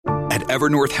At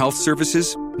Evernorth Health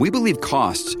Services, we believe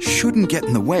costs shouldn't get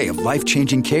in the way of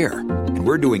life-changing care, and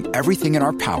we're doing everything in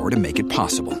our power to make it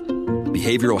possible.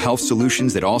 Behavioral health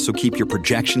solutions that also keep your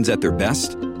projections at their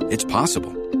best? It's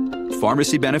possible.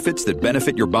 Pharmacy benefits that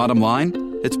benefit your bottom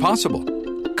line? It's possible.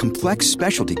 Complex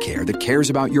specialty care that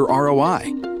cares about your ROI?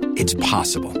 It's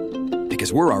possible.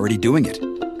 Because we're already doing it.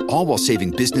 All while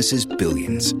saving businesses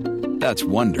billions. That's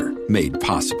Wonder made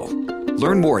possible.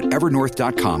 Learn more at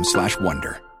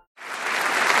evernorth.com/wonder.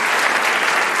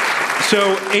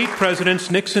 So 8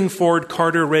 presidents, Nixon, Ford,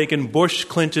 Carter, Reagan, Bush,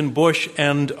 Clinton, Bush,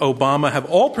 and Obama, have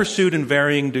all pursued in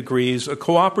varying degrees a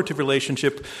cooperative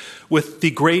relationship with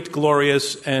the great,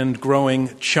 glorious, and growing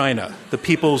China, the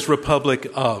People's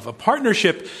Republic of, a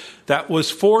partnership that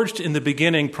was forged in the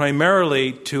beginning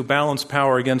primarily to balance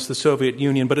power against the Soviet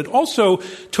Union, but it also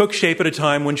took shape at a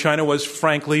time when China was,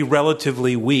 frankly,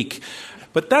 relatively weak.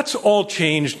 But that's all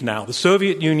changed now. The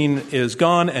Soviet Union is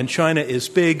gone, and China is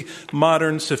big,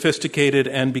 modern, sophisticated,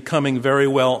 and becoming very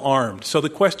well armed. So the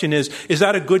question is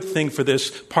that a good thing for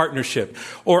this partnership?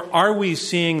 Or are we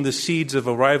seeing the seeds of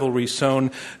a rivalry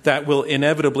sown that will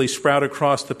inevitably sprout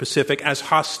across the Pacific as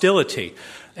hostility?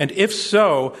 And if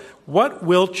so, what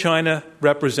will China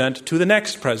represent to the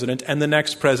next president and the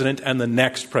next president and the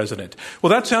next president? Well,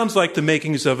 that sounds like the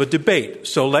makings of a debate,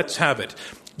 so let's have it.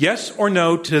 Yes or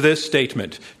no to this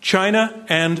statement? China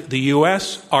and the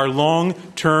U.S. are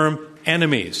long-term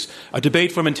enemies. A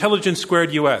debate from Intelligence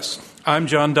Squared U.S. I'm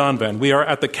John Donvan. We are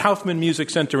at the Kaufman Music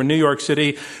Center in New York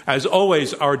City. As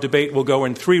always, our debate will go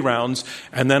in 3 rounds,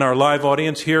 and then our live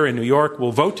audience here in New York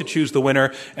will vote to choose the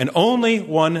winner, and only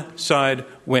one side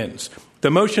wins.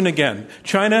 The motion again,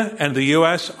 China and the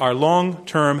U.S. are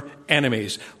long-term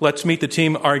enemies. Let's meet the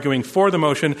team arguing for the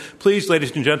motion. Please,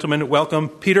 ladies and gentlemen, welcome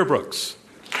Peter Brooks.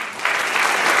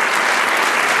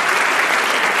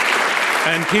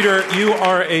 And Peter, you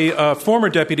are a former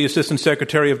Deputy Assistant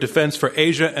Secretary of Defense for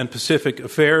Asia and Pacific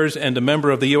Affairs and a member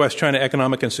of the U.S.-China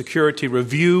Economic and Security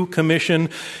Review Commission,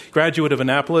 graduate of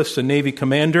Annapolis, a Navy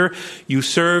commander. You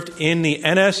served in the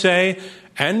NSA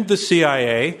and the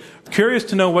CIA. Curious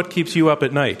to know what keeps you up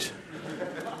at night.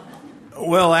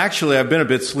 Well, actually, I've been a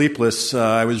bit sleepless.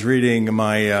 I was reading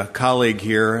my colleague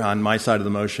here on my side of the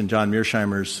motion, John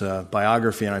Mearsheimer's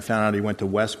biography, and I found out he went to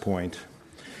West Point.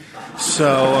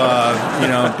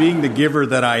 So, being the giver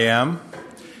that I am,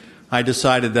 I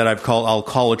decided that I'll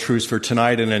call a truce for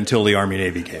tonight and until the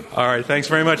Army-Navy game. All right. Thanks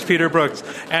very much, Peter Brooks.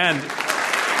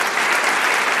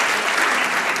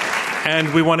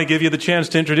 And we want to give you the chance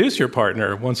to introduce your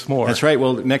partner once more. That's right.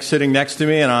 Well, sitting next to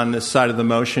me and on this side of the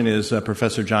motion is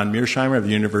Professor John Mearsheimer of the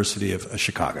University of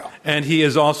Chicago. And he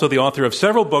is also the author of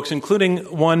several books, including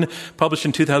one published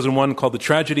in 2001 called The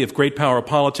Tragedy of Great Power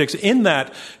Politics. In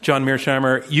that, John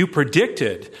Mearsheimer, you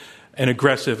predicted an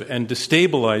aggressive and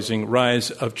destabilizing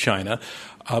rise of China.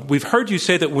 We've heard you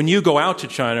say that when you go out to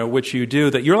China, which you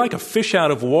do, that you're like a fish out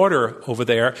of water over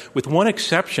there, with one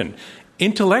exception.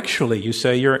 Intellectually, you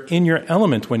say you're in your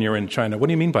element when you're in China. What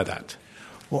do you mean by that?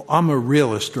 Well, I'm a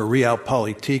realist or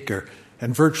realpolitiker,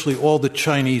 and virtually all the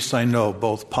Chinese I know,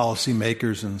 both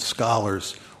policymakers and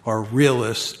scholars, are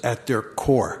realists at their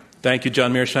core. Thank you,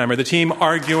 John Mearsheimer. The team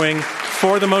arguing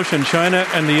for the motion, China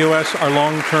and the U.S. are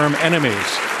long-term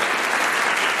enemies.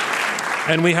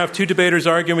 And we have 2 debaters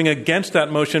arguing against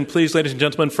that motion. Please, ladies and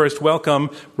gentlemen, first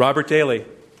welcome Robert Daly.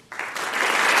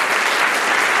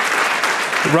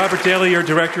 Robert Daly, you're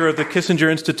director of the Kissinger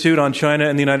Institute on China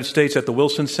and the United States at the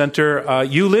Wilson Center.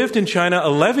 You lived in China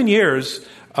 11 years.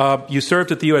 You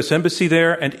served at the U.S. Embassy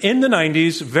there. And in the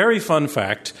 90s, very fun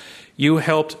fact, you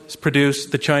helped produce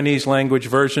the Chinese language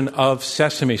version of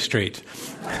Sesame Street.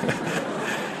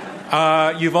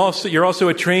 You're also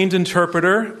a trained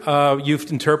interpreter.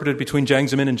 You've interpreted between Jiang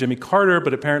Zemin and Jimmy Carter,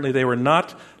 but apparently they were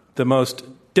not the most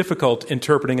difficult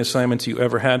interpreting assignments you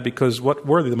ever had, because what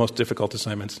were the most difficult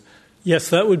assignments?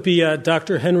 Yes, that would be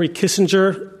Dr. Henry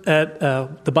Kissinger at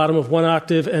the bottom of 1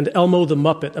 octave and Elmo the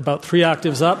Muppet about 3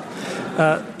 octaves up.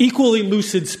 Equally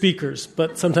lucid speakers,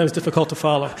 but sometimes difficult to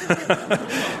follow.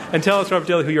 And tell us, Robert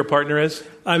Daly, who your partner is.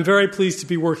 I'm very pleased to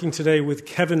be working today with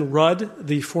Kevin Rudd,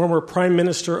 the former Prime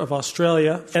Minister of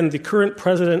Australia and the current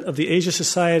president of the Asia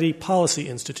Society Policy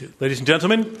Institute. Ladies and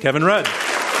gentlemen, Kevin Rudd.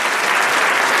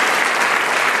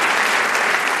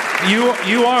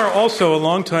 You are also a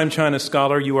longtime China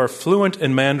scholar. You are fluent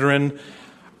in Mandarin,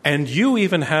 and you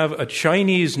even have a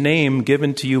Chinese name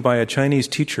given to you by a Chinese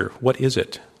teacher. What is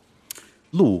it?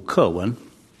 Lu Kewen.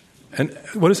 And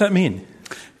what does that mean?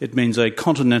 It means a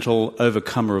continental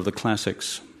overcomer of the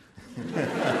classics.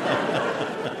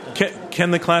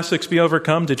 Can the classics be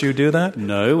overcome? Did you do that?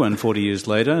 No, and 40 years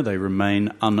later, they remain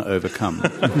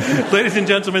unovercome. Ladies and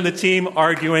gentlemen, the team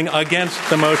arguing against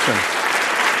the motion.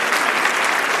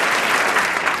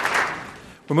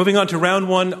 We're moving on to round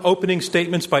one, opening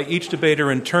statements by each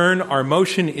debater in turn. Our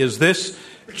motion is this: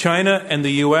 China and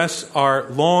the U.S. are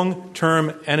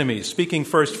long-term enemies. Speaking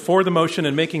first for the motion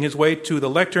and making his way to the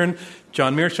lectern,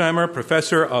 John Mearsheimer,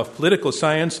 professor of political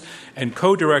science and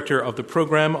co-director of the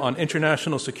program on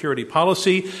international security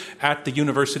policy at the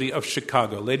University of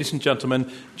Chicago. Ladies and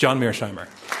gentlemen, John Mearsheimer.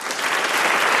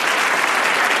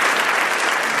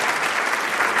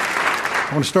 I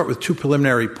want to start with two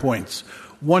preliminary points.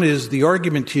 One is the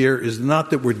argument here is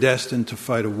not that we're destined to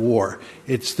fight a war.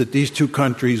 It's that these two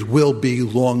countries will be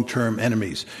long-term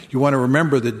enemies. You want to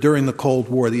remember that during the Cold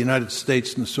War, the United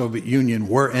States and the Soviet Union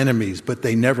were enemies, but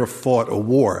they never fought a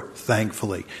war,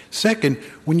 thankfully. Second,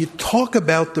 when you talk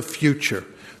about the future,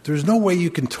 there's no way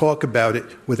you can talk about it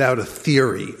without a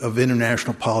theory of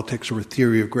international politics or a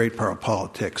theory of great power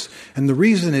politics. And the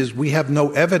reason is we have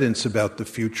no evidence about the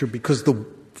future because the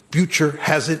future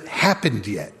hasn't happened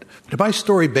yet. My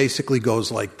story basically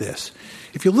goes like this.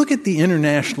 If you look at the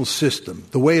international system,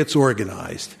 the way it's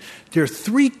organized, there are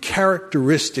three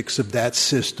characteristics of that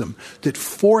system that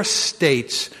force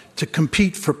states to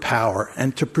compete for power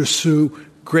and to pursue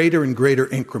greater and greater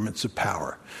increments of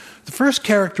power. The first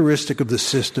characteristic of the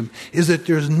system is that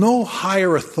there's no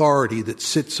higher authority that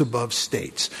sits above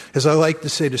states. As I like to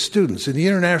say to students, in the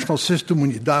international system,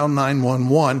 when you dial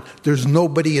 911, there's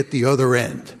nobody at the other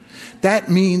end.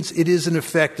 That means it is, in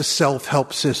effect, a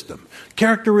self-help system.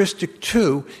 Characteristic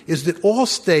two is that all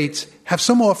states have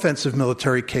some offensive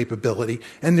military capability,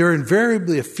 and there are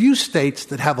invariably a few states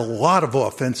that have a lot of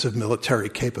offensive military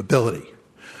capability.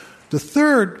 The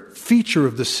third feature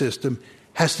of the system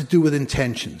has to do with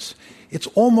intentions. It's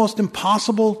almost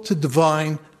impossible to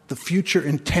divine the future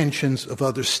intentions of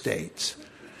other states.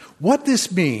 What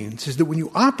this means is that when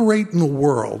you operate in a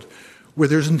world where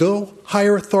there's no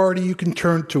higher authority you can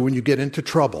turn to when you get into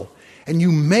trouble, and you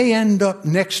may end up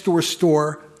next to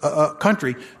a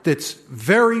country that's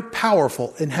very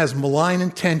powerful and has malign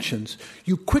intentions,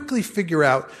 you quickly figure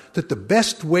out that the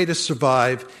best way to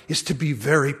survive is to be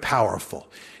very powerful.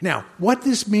 Now, what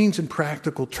this means in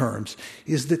practical terms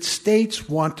is that states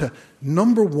want to,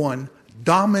 number one,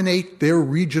 dominate their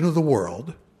region of the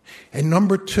world, and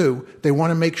number two, they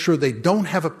want to make sure they don't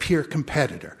have a peer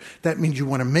competitor. That means you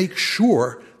want to make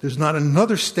sure there's not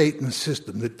another state in the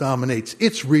system that dominates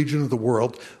its region of the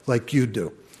world like you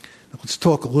do. Now, let's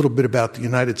talk a little bit about the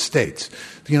United States.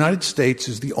 The United States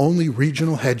is the only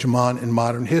regional hegemon in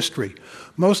modern history.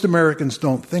 Most Americans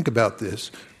don't think about this,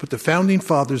 but the Founding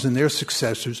Fathers and their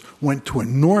successors went to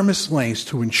enormous lengths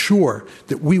to ensure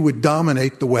that we would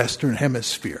dominate the Western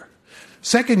Hemisphere.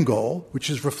 Second goal,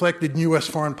 which is reflected in U.S.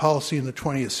 foreign policy in the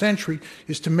 20th century,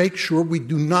 is to make sure we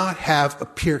do not have a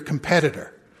peer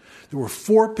competitor. There were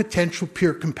four potential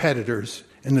peer competitors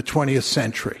in the 20th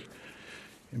century: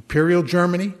 Imperial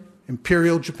Germany,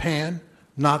 Imperial Japan,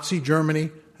 Nazi Germany,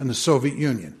 and the Soviet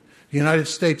Union. The United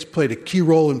States played a key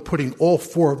role in putting all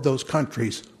four of those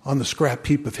countries on the scrap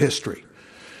heap of history.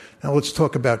 Now let's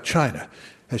talk about China.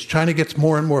 As China gets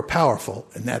more and more powerful,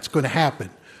 and that's going to happen,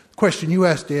 the question you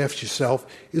have to ask yourself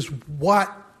is, what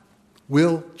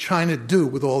will China do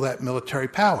with all that military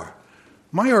power?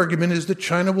 My argument is that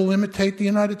China will imitate the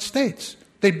United States.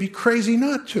 They'd be crazy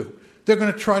not to. They're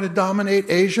going to try to dominate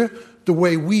Asia the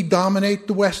way we dominate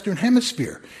the Western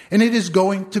Hemisphere. And it is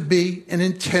going to be an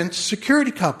intense security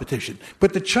competition.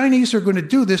 But the Chinese are going to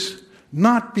do this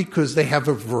not because they have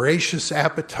a voracious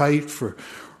appetite for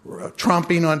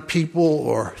tromping on people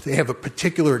or they have a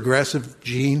particular aggressive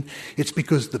gene. It's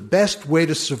because the best way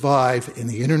to survive in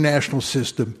the international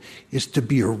system is to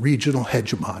be a regional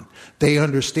hegemon. They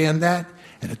understand that,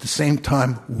 and at the same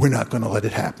time, we're not going to let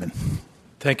it happen.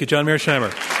 Thank you, John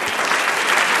Mearsheimer.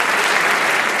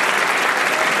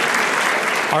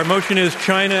 Our motion is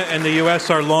China and the U.S.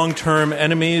 are long-term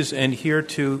enemies, and here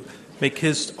to make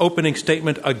his opening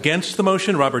statement against the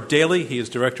motion, Robert Daly. He is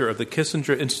director of the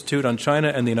Kissinger Institute on China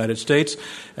and the United States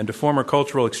and a former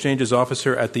cultural exchanges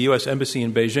officer at the U.S. Embassy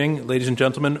in Beijing. Ladies and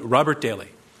gentlemen, Robert Daly.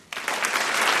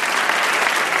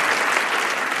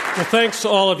 Well, thanks to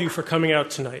all of you for coming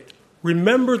out tonight.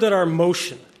 Remember that our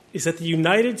motion is that the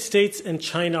United States and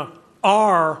China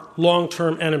are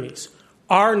long-term enemies,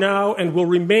 are now and will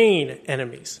remain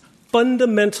enemies,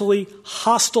 fundamentally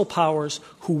hostile powers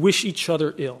who wish each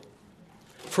other ill.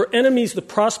 For enemies, the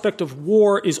prospect of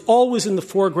war is always in the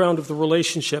foreground of the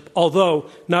relationship, although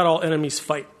not all enemies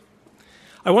fight.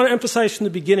 I want to emphasize from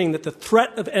the beginning that the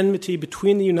threat of enmity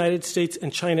between the United States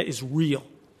and China is real,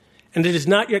 and it is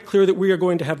not yet clear that we are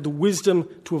going to have the wisdom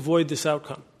to avoid this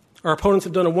outcome. Our opponents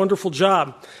have done a wonderful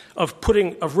job of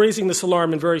raising this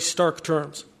alarm in very stark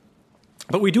terms.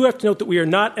 But we do have to note that we are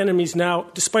not enemies now,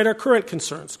 despite our current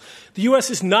concerns. The U.S.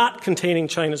 is not containing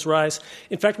China's rise.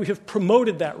 In fact, we have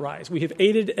promoted that rise. We have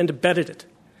aided and abetted it.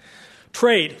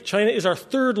 Trade. China is our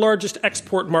third largest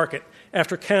export market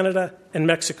after Canada and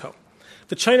Mexico.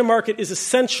 The China market is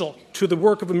essential to the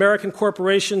work of American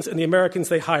corporations and the Americans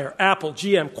they hire. Apple,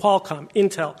 GM, Qualcomm,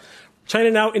 Intel.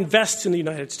 China now invests in the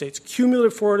United States.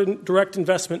 Cumulative foreign direct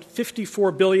investment,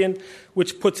 $54 billion,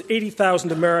 which puts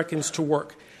 80,000 Americans to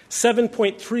work.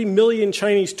 7.3 million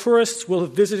Chinese tourists will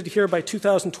have visited here by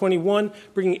 2021,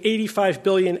 bringing $85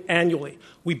 billion annually.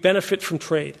 We benefit from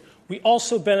trade. We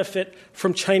also benefit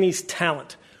from Chinese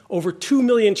talent. Over 2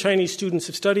 million Chinese students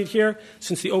have studied here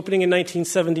since the opening in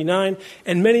 1979,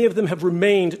 and many of them have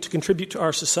remained to contribute to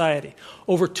our society.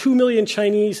 Over 2 million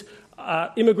Chinese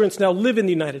immigrants now live in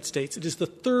the United States. It is the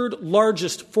third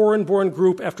largest foreign-born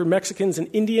group after Mexicans and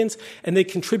Indians, and they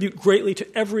contribute greatly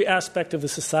to every aspect of the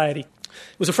society.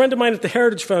 It was a friend of mine at the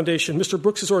Heritage Foundation, Mr.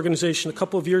 Brooks's organization, a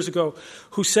couple of years ago,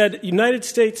 who said United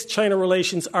States-China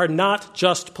relations are not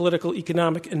just political,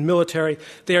 economic, and military.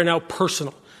 They are now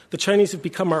personal. The Chinese have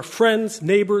become our friends,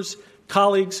 neighbors,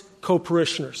 colleagues,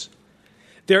 co-parishioners.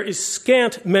 There is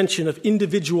scant mention of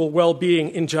individual well-being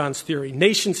in John's theory.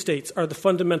 Nation-states are the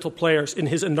fundamental players in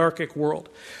his anarchic world.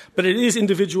 But it is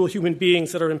individual human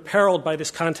beings that are imperiled by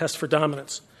this contest for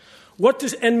dominance. What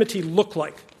does enmity look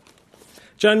like?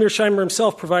 John Mearsheimer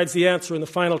himself provides the answer in the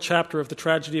final chapter of The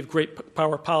Tragedy of Great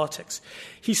Power Politics.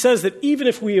 He says that even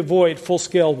if we avoid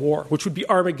full-scale war, which would be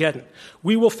Armageddon,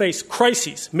 we will face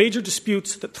crises, major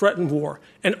disputes that threaten war,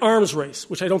 an arms race,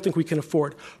 which I don't think we can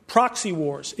afford, proxy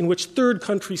wars in which third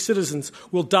country citizens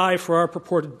will die for our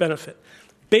purported benefit,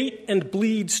 bait and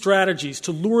bleed strategies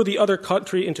to lure the other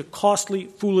country into costly,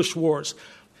 foolish wars.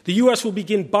 The U.S. will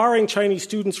begin barring Chinese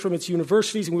students from its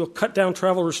universities, and we will cut down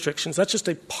travel restrictions. That's just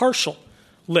a partial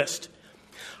list.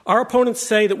 Our opponents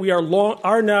say that we are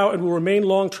now and will remain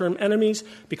long-term enemies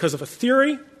because of a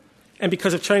theory and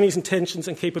because of Chinese intentions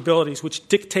and capabilities, which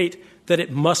dictate that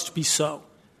it must be so.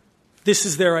 This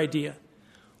is their idea.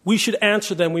 We should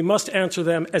answer them. We must answer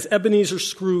them as Ebenezer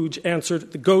Scrooge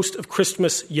answered the ghost of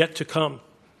Christmas yet to come.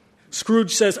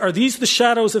 Scrooge says, "Are these the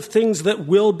shadows of things that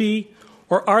will be,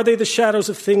 or are they the shadows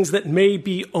of things that may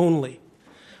be only?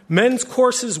 Men's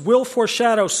courses will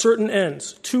foreshadow certain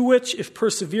ends, to which, if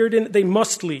persevered in, they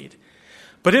must lead.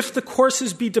 But if the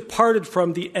courses be departed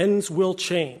from, the ends will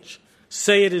change.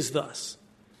 Say it is thus."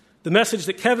 The message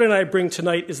that Kevin and I bring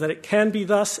tonight is that it can be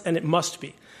thus and it must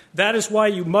be. That is why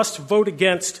you must vote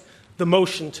against the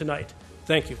motion tonight.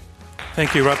 Thank you.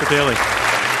 Thank you, Robert Daly.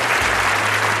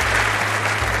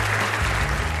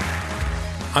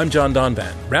 I'm John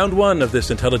Donvan. Round one of this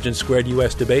Intelligence Squared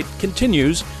U.S. debate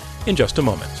continues in just a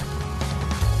moment.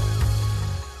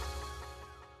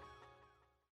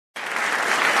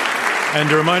 And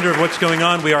a reminder of what's going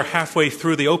on. We are halfway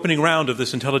through the opening round of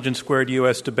this Intelligence Squared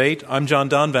U.S. debate. I'm John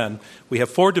Donvan. We have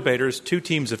four debaters, two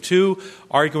teams of two,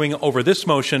 arguing over this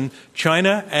motion.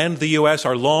 China and the U.S.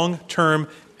 are long-term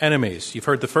enemies. You've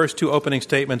heard the first two opening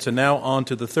statements, and now on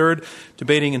to the third.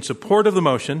 Debating in support of the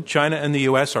motion, China and the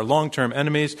U.S. are long-term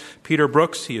enemies. Peter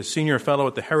Brooks, he is Senior Fellow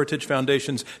at the Heritage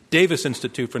Foundation's Davis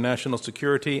Institute for National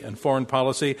Security and Foreign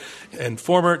Policy and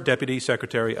former Deputy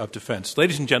Secretary of Defense.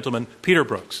 Ladies and gentlemen, Peter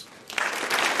Brooks.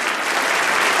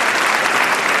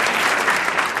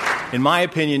 In my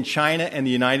opinion, China and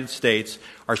the United States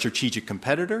are strategic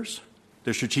competitors,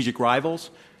 they're strategic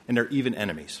rivals, and they're even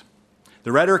enemies.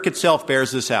 The rhetoric itself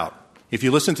bears this out. If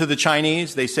you listen to the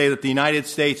Chinese, they say that the United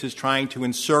States is trying to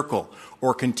encircle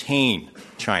or contain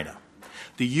China.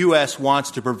 The U.S.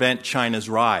 wants to prevent China's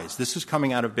rise. This is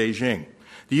coming out of Beijing.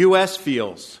 The U.S.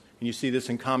 feels, and you see this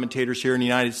in commentators here in the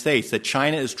United States, that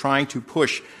China is trying to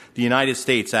push the United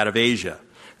States out of Asia,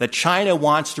 that China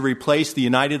wants to replace the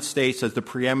United States as the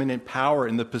preeminent power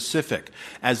in the Pacific,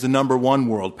 as the number one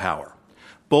world power.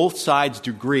 Both sides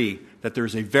agree that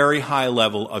there's a very high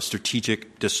level of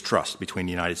strategic distrust between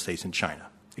the United States and China.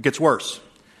 It gets worse.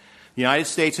 The United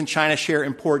States and China share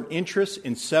important interests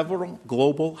in several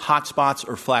global hotspots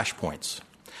or flashpoints.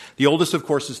 The oldest, of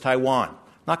course, is Taiwan.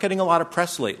 Not getting a lot of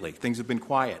press lately. Things have been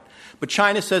quiet. But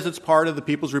China says it's part of the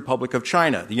People's Republic of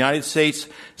China. The United States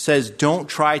says don't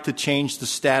try to change the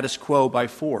status quo by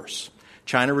force.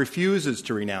 China refuses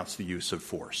to renounce the use of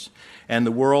force. And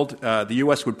the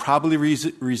U.S. would probably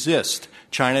resist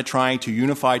China trying to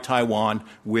unify Taiwan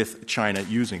with China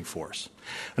using force.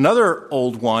 Another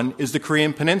old one is the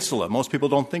Korean Peninsula. Most people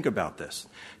don't think about this.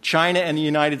 China and the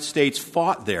United States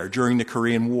fought there during the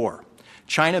Korean War.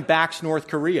 China backs North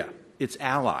Korea, its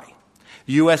ally.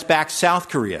 The U.S. backs South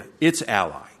Korea, its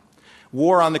ally.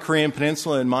 War on the Korean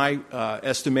Peninsula, in my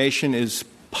estimation, is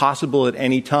possible at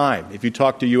any time. If you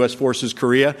talk to U.S. Forces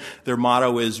Korea, their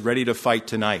motto is ready to fight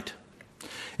tonight.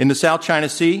 In the South China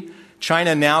Sea,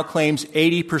 China now claims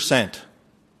 80%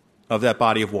 of that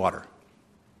body of water.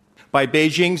 By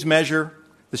Beijing's measure,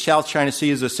 the South China Sea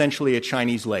is essentially a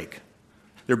Chinese lake.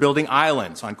 They're building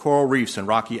islands on coral reefs and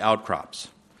rocky outcrops.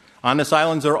 On these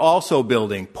islands, they're also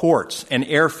building ports and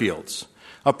airfields.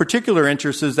 Of particular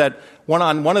interest is that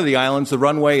on one of the islands, the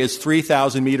runway is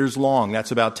 3,000 meters long.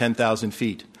 That's about 10,000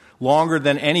 feet, longer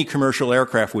than any commercial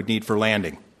aircraft would need for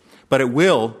landing. But it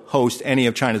will host any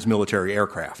of China's military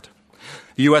aircraft.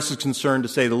 The U.S. is concerned, to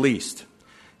say the least.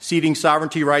 Ceding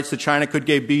sovereignty rights to China could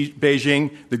give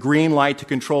Beijing the green light to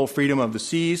control freedom of the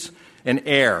seas and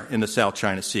air in the South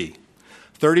China Sea.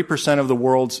 30% of the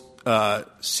world's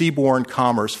seaborne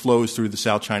commerce flows through the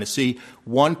South China Sea.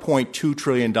 $1.2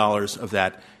 trillion of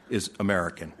that is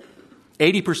American.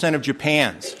 80% of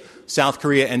Japan's, South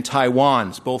Korea, and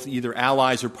Taiwan's, both either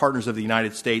allies or partners of the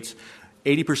United States,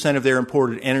 80% of their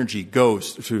imported energy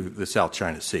goes through the South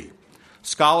China Sea.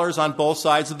 Scholars on both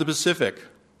sides of the Pacific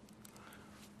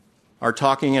are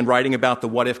talking and writing about the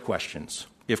what-if questions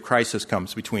if crisis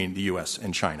comes between the U.S.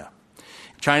 and China.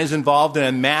 China is involved in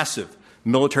a massive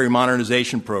military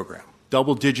modernization program,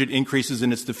 double-digit increases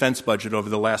in its defense budget over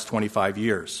the last 25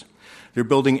 years. They're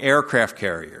building aircraft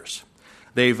carriers.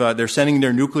 They're sending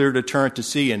their nuclear deterrent to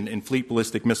sea in fleet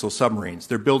ballistic missile submarines.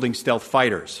 They're building stealth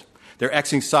fighters. They're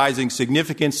exercising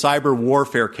significant cyber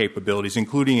warfare capabilities,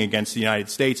 including against the United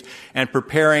States, and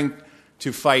preparing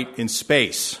to fight in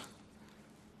space.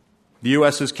 The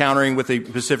U.S. is countering with a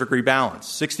Pacific rebalance.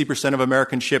 60% of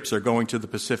American ships are going to the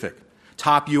Pacific.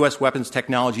 Top U.S. weapons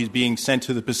technology is being sent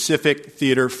to the Pacific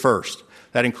theater first.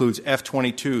 That includes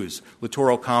F-22s,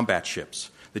 littoral combat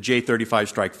ships, the J-35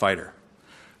 strike fighter.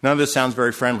 None of this sounds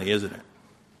very friendly, isn't it?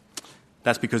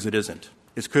 That's because it isn't.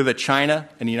 It's clear that China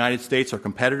and the United States are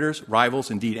competitors, rivals,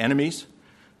 indeed enemies.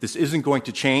 This isn't going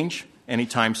to change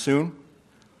anytime soon.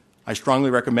 I strongly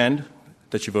recommend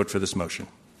that you vote for this motion.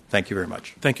 Thank you very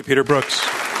much. Thank you, Peter Brooks.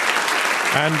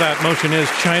 And that motion is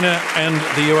China and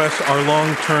the U.S. are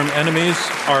long-term enemies.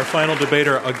 Our final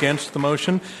debater against the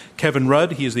motion, Kevin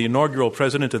Rudd. He is the inaugural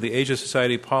president of the Asia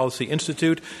Society Policy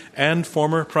Institute and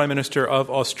former Prime Minister of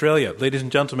Australia. Ladies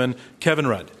and gentlemen, Kevin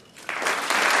Rudd.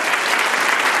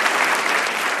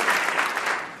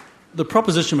 The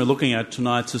proposition we're looking at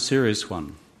tonight's a serious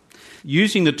one.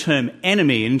 Using the term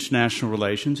enemy in international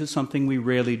relations is something we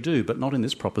rarely do, but not in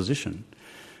this proposition.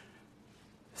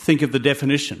 Think of the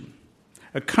definition.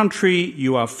 A country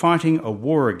you are fighting a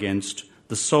war against,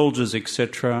 the soldiers,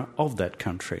 etc., of that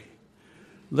country.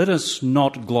 Let us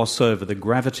not gloss over the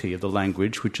gravity of the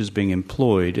language which is being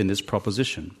employed in this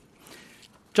proposition.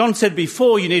 John said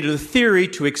before you needed a theory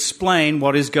to explain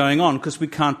what is going on because we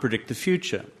can't predict the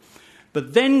future.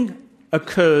 But then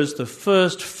occurs the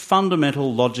first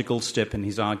fundamental logical step in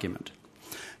his argument.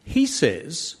 He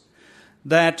says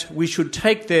that we should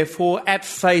take, therefore, at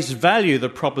face value the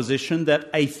proposition that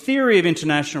a theory of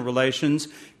international relations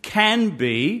can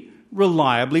be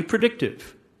reliably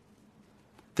predictive.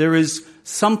 There is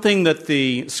something that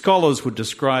the scholars would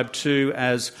describe to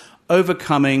as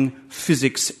overcoming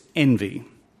physics envy.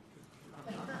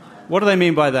 What do they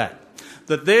mean by that?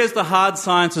 That there's the hard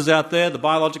sciences out there, the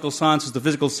biological sciences, the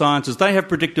physical sciences, they have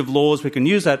predictive laws, we can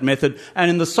use that method, and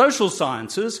in the social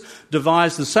sciences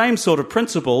devise the same sort of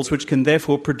principles which can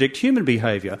therefore predict human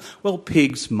behaviour. Well,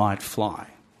 pigs might fly.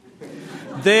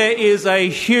 There is a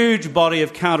huge body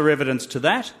of counter-evidence to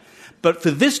that, but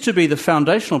for this to be the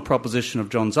foundational proposition of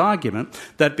John's argument,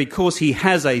 that because he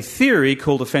has a theory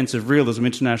called offensive realism,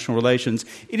 international relations,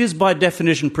 it is by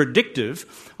definition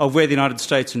predictive of where the United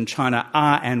States and China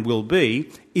are and will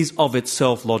be, is of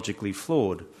itself logically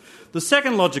flawed. The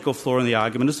second logical flaw in the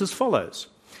argument is as follows.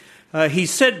 He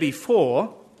said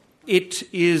before, it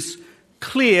is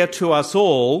clear to us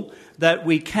all that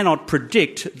we cannot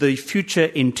predict the future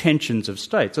intentions of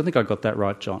states. I think I got that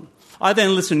right, John. I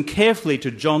then listened carefully to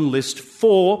John list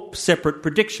 4 separate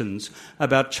predictions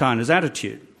about China's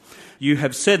attitude. You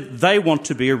have said they want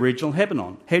to be a regional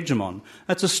hegemon.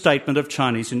 That's a statement of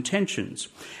Chinese intentions.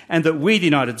 And that we, the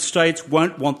United States,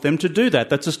 won't want them to do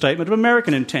that. That's a statement of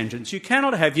American intentions. You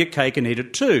cannot have your cake and eat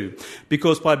it too,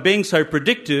 because by being so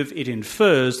predictive, it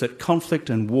infers that conflict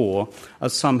and war are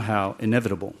somehow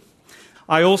inevitable.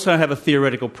 I also have a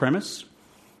theoretical premise.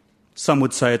 Some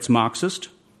would say it's Marxist.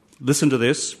 Listen to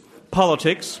this.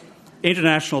 Politics,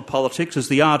 international politics, is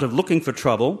the art of looking for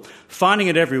trouble, finding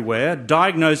it everywhere,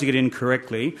 diagnosing it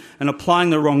incorrectly, and applying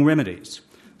the wrong remedies.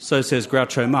 So says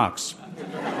Groucho Marx.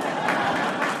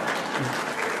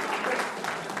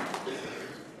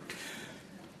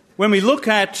 When we look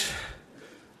at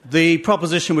the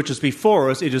proposition which is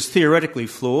before us, it is theoretically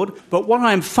flawed, but what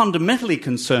I am fundamentally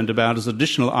concerned about as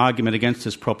additional argument against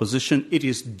this proposition, it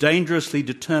is dangerously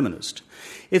determinist.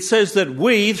 It says that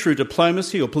we, through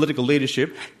diplomacy or political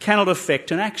leadership, cannot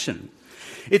affect an action.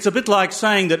 It's a bit like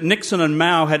saying that Nixon and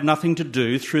Mao had nothing to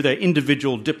do through their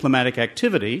individual diplomatic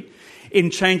activity in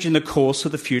changing the course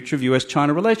of the future of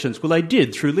US-China relations. Well, they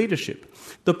did through leadership.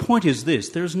 The point is this: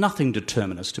 there is nothing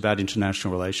determinist about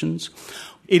international relations.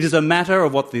 It is a matter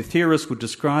of what the theorists would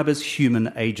describe as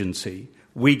human agency.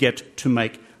 We get to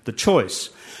make the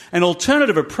choice. An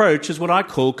alternative approach is what I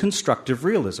call constructive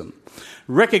realism.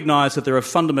 Recognise that there are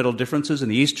fundamental differences in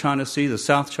the East China Sea, the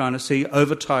South China Sea,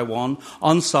 over Taiwan,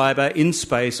 on cyber, in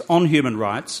space, on human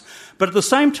rights, but at the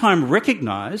same time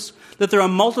recognise that there are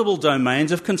multiple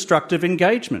domains of constructive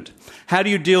engagement. How do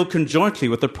you deal conjointly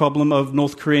with the problem of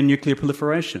North Korean nuclear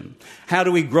proliferation? How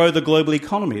do we grow the global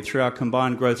economy through our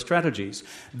combined growth strategies?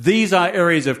 These are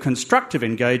areas of constructive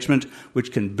engagement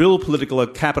which can build political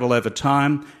capital over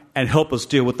time and help us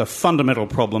deal with the fundamental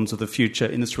problems of the future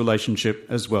in this relationship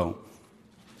as well.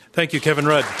 Thank you, Kevin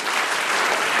Rudd.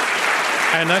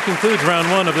 And that concludes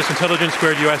round one of this Intelligence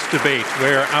Squared U.S. debate,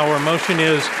 where our motion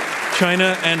is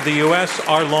China and the U.S.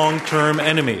 are long-term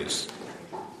enemies.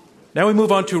 Now we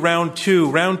move on to round two.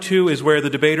 Round two is where the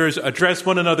debaters address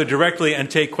one another directly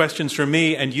and take questions from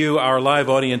me and you, our live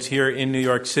audience here in New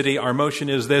York City. Our motion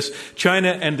is this: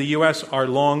 China and the U.S. are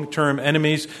long-term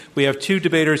enemies. We have two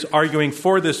debaters arguing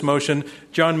for this motion,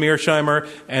 John Mearsheimer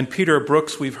and Peter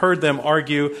Brooks. We've heard them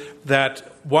argue that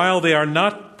while they are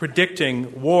not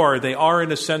predicting war, they are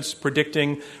in a sense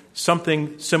predicting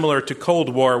something similar to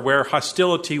Cold War, where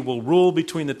hostility will rule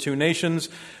between the two nations,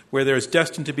 where there is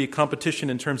destined to be competition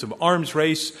in terms of arms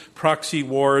race, proxy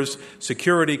wars,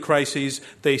 security crises.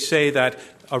 They say that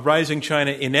a rising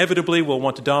China inevitably will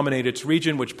want to dominate its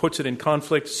region, which puts it in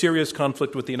conflict, serious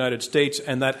conflict with the United States,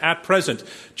 and that at present,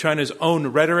 China's own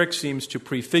rhetoric seems to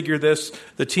prefigure this.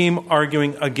 The team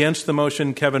arguing against the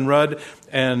motion, Kevin Rudd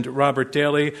and Robert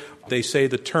Daly, they say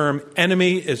the term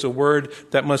enemy is a word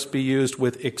that must be used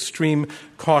with extreme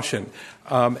caution,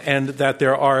 and that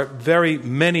there are very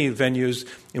many venues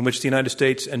in which the United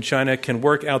States and China can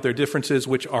work out their differences,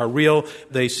 which are real.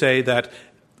 They say that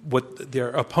what their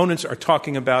opponents are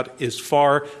talking about is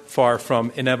far, far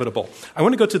from inevitable. I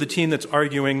want to go to the team that's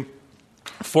arguing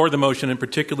for the motion, and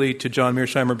particularly to John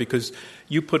Mearsheimer, because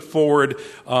you put forward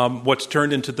what's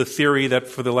turned into the theory that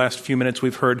for the last few minutes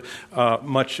we've heard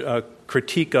much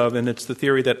critique of, and it's the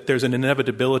theory that there's an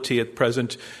inevitability at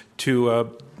present to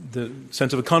the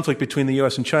sense of a conflict between the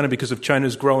U.S. and China because of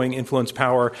China's growing influence,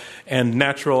 power, and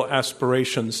natural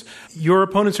aspirations. Your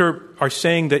opponents are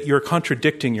saying that you're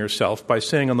contradicting yourself by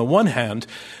saying, on the one hand,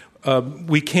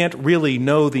 we can't really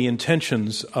know the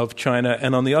intentions of China,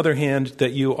 and on the other hand,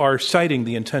 that you are citing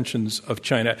the intentions of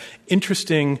China.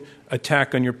 Interesting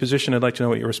attack on your position. I'd like to know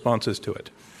what your response is to it.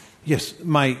 Yes,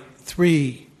 my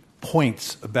 3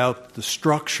 points about the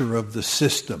structure of the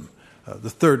system. The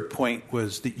third point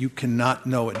was that you cannot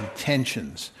know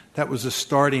intentions. That was a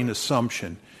starting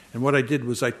assumption. And what I did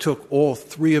was I took all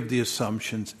 3 of the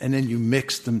assumptions and then you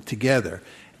mixed them together.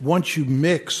 Once you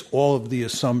mix all of the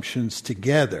assumptions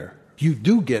together, you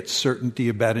do get certainty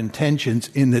about intentions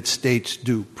in that states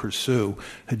do pursue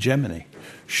hegemony.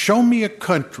 Show me a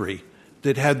country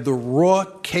that had the raw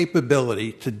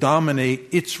capability to dominate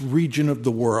its region of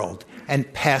the world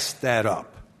and pass that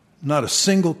up. Not a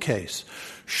single case.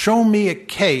 Show me a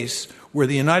case where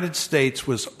the United States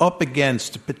was up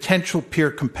against a potential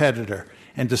peer competitor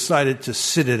and decided to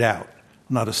sit it out.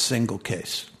 Not a single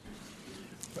case.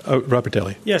 Robert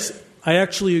Daly. Yes, I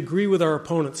actually agree with our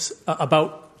opponents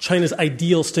about China's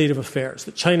ideal state of affairs,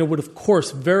 that China would, of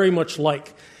course, very much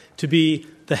like to be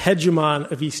the hegemon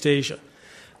of East Asia.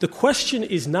 The question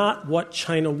is not what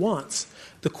China wants.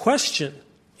 The question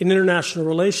in international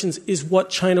relations is what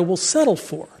China will settle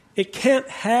for. It can't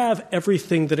have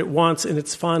everything that it wants in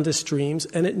its fondest dreams,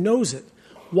 and it knows it.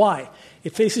 Why?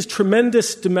 It faces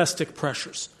tremendous domestic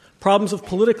pressures, problems of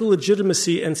political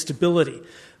legitimacy and stability,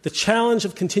 the challenge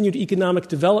of continued economic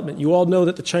development. You all know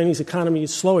that the Chinese economy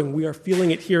is slowing. We are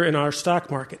feeling it here in our stock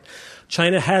market.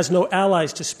 China has no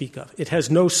allies to speak of. It has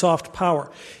no soft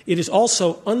power. It is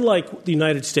also, unlike the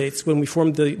United States, when we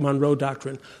formed the Monroe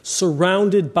Doctrine,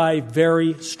 surrounded by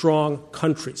very strong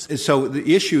countries. So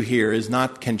the issue here is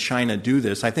not can China do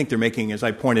this. I think they're making, as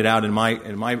I pointed out in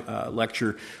my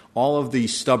lecture, all of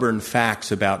these stubborn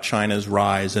facts about China's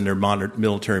rise and their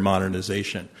military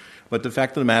modernization. But the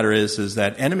fact of the matter is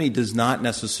that enemy does not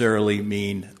necessarily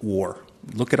mean war.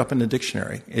 Look it up in the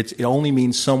dictionary. It only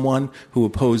means someone who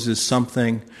opposes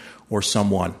something or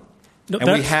someone. No,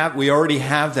 and we already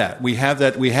have that. We have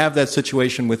that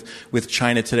situation with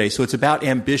China today. So it's about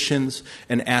ambitions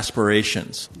and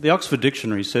aspirations. The Oxford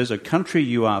Dictionary says a country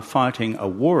you are fighting a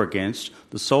war against,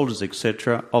 the soldiers,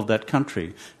 etc., of that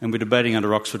country. And we're debating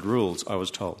under Oxford rules, I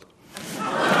was told.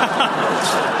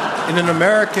 In an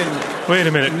American... Wait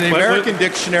a minute. In the American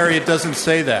dictionary, it doesn't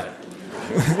say that.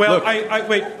 Well, Look,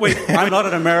 wait. I'm not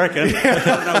an American. I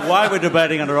don't know why we're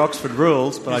debating under Oxford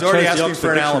rules, but He's I already chose the asking Oxford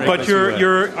for an Dictionary.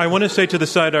 alibi. But I want to say to the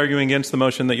side arguing against the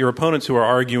motion that your opponents who are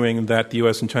arguing that the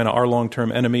U.S. and China are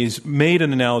long-term enemies made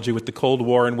an analogy with the Cold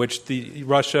War in which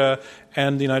Russia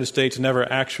and the United States never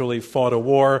actually fought a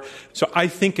war. So I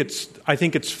think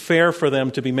it's fair for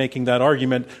them to be making that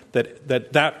argument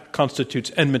that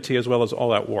constitutes enmity as well as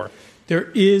all-out war.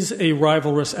 There is a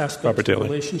rivalrous aspect to the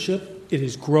relationship. It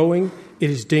is growing, it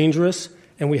is dangerous,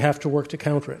 and we have to work to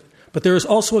counter it. But there is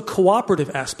also a cooperative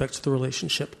aspect to the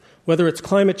relationship, whether it's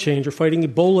climate change or fighting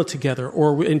Ebola together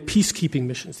or in peacekeeping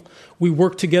missions. We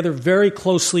work together very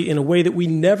closely in a way that we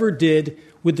never did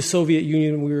with the Soviet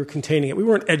Union when we were containing it. We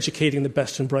weren't educating the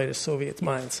best and brightest Soviet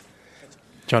minds.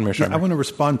 John Mearsheimer. I want to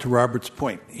respond to Robert's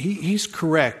point. He's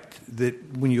correct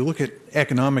that when you look at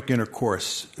economic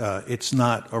intercourse, it's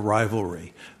not a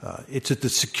rivalry. It's at the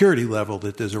security level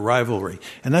that there's a rivalry.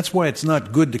 And that's why it's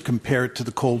not good to compare it to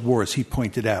the Cold War, as he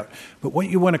pointed out. But what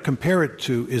you want to compare it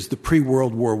to is the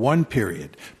pre-World War I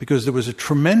period, because there was a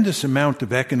tremendous amount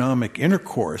of economic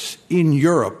intercourse in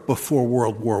Europe before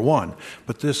World War I.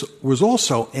 But this was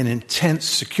also an intense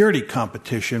security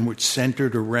competition which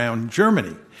centered around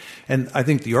Germany. And I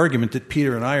think the argument that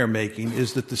Peter and I are making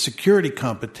is that the security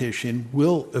competition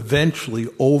will eventually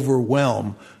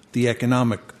overwhelm the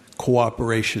economic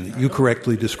cooperation that you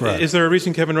correctly described. Is there a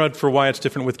reason, Kevin Rudd, for why it's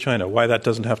different with China, why that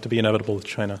doesn't have to be inevitable with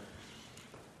China?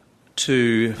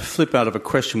 To flip out of a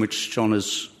question which John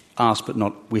has asked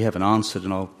but we haven't answered,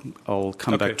 and I'll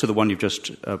come back to the one you've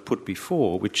just put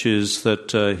before, which is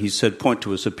that he said point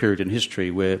to us a period in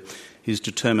history where his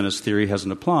determinist theory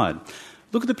hasn't applied.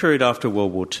 Look at the period after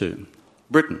World War II.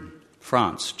 Britain,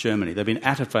 France, Germany. They've been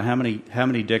at it for how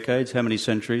many decades, how many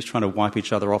centuries, trying to wipe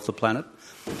each other off the planet?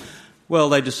 Well,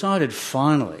 they decided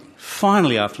finally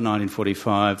after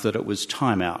 1945, that it was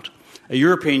time out. A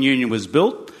European Union was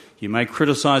built. You may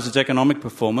criticise its economic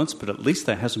performance, but at least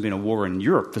there hasn't been a war in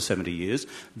Europe for 70 years.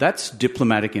 That's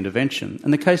diplomatic intervention.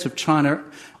 In the case of China,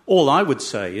 all I would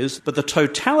say is that the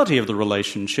totality of the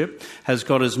relationship has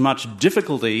got as much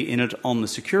difficulty in it on the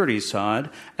security side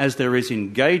as there is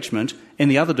engagement in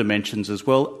the other dimensions as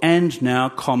well, and now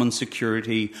common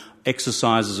security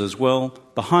exercises as well.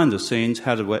 Behind the scenes,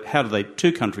 how do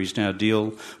two countries now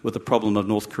deal with the problem of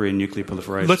North Korean nuclear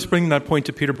proliferation? Let's bring that point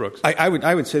to Peter Brooks. I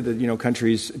would say that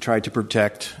countries try to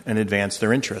protect and advance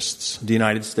their interests. The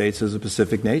United States is a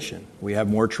Pacific nation. We have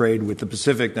more trade with the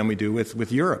Pacific than we do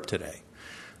with Europe today.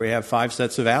 We have 5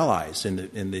 sets of allies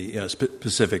in the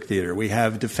Pacific theater. We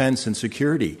have defense and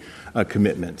security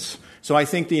commitments. So I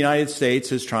think the United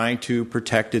States is trying to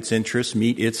protect its interests,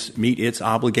 meet its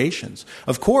obligations.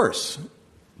 Of course,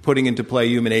 putting into play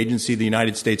human agency, the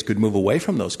United States could move away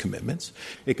from those commitments.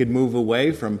 It could move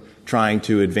away from trying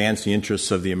to advance the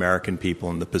interests of the American people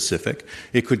in the Pacific.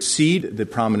 It could cede the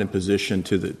prominent position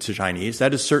to the Chinese.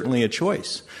 That is certainly a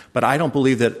choice. But I don't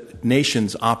believe that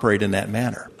nations operate in that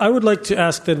manner. I would like to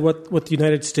ask then what the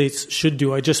United States should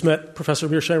do. I just met Professor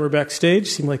Mearsheimer backstage,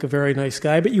 seemed like a very nice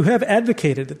guy, but you have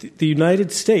advocated that the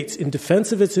United States, in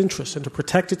defense of its interests and to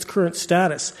protect its current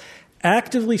status,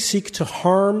 actively seek to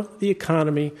harm the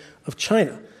economy of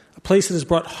China, a place that has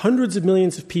brought hundreds of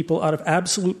millions of people out of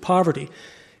absolute poverty.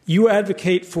 You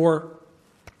advocate for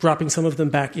dropping some of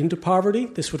them back into poverty.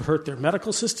 This would hurt their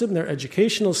medical system, their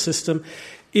educational system.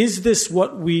 Is this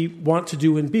what we want to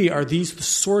do and be? Are these the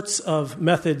sorts of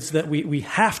methods that we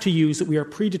have to use, that we are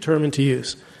predetermined to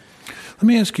use? Let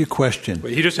me ask you a question.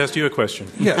 Wait, he just asked you a question.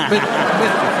 Yeah,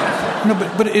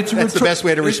 but it's that's the best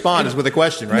way to respond is with a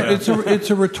question, right? It's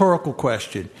a rhetorical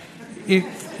question.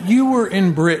 If you were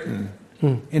in Britain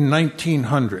in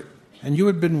 1900 and you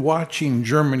had been watching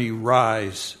Germany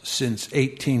rise since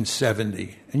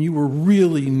 1870 and you were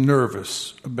really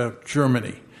nervous about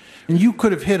Germany, and you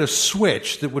could have hit a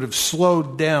switch that would have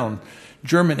slowed down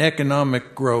German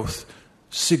economic growth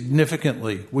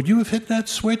significantly, would you have hit that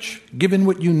switch, given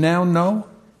what you now know?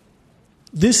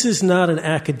 This is not an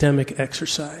academic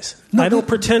exercise. No, I don't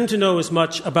pretend to know as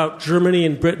much about Germany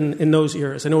and Britain in those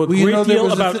eras. I know a great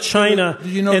deal about China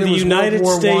and the United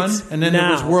States and then now.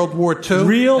 there was World War II,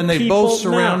 Real and they people both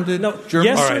surrounded Germany.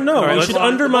 Yes or no? We should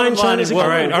undermine China's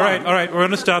economy. All right. We're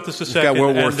going to stop this a second. We've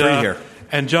got World War III here.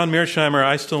 And John Mearsheimer,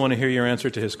 I still want to hear your answer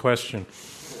to his question.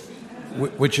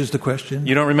 Which is the question?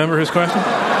 You don't remember his question?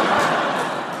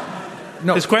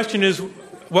 No. His question is,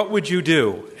 what would you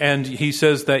do? And he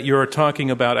says that you're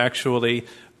talking about actually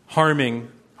harming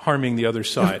the other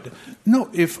side.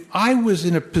 If I was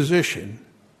in a position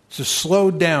to slow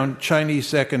down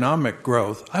Chinese economic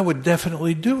growth, I would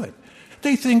definitely do it.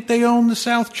 They think they own the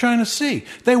South China Sea.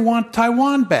 They want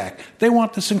Taiwan back. They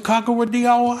want the Senkaku or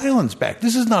Diaoyu Islands back.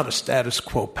 This is not a status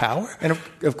quo power. And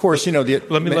of course, let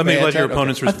me let your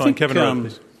opponents respond. think, Kevin Rudd,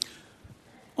 please.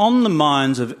 On the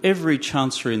minds of every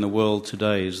chancellor in the world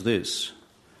today is this: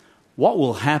 what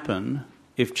will happen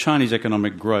if Chinese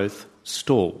economic growth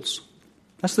stalls?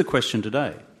 That's the question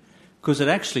today, because it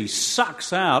actually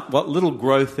sucks out what little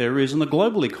growth there is in the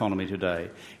global economy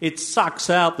today. It sucks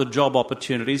out the job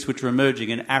opportunities which are emerging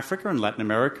in Africa and Latin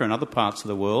America and other parts of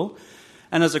the world.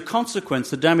 And as a consequence,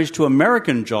 the damage to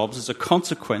American jobs as a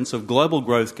consequence of global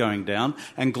growth going down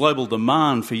and global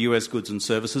demand for US goods and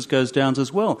services goes down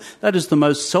as well. That is the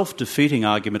most self-defeating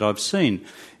argument I've seen.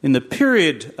 In the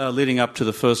period leading up to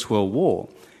the First World War,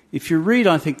 if you read,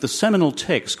 I think, the seminal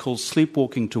text called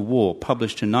Sleepwalking to War,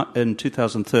 published in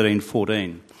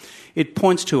 2013-14, it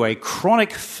points to a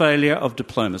chronic failure of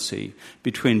diplomacy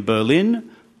between Berlin,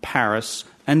 Paris,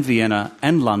 and Vienna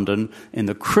and London in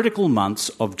the critical months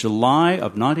of July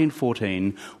of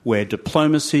 1914, where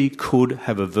diplomacy could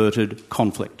have averted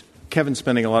conflict. Kevin's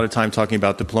spending a lot of time talking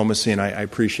about diplomacy, and I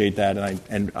appreciate that.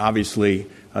 And obviously,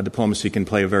 diplomacy can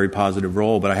play a very positive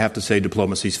role, but I have to say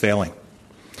diplomacy is failing.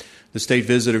 The state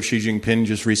visit of Xi Jinping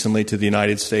just recently to the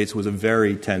United States was a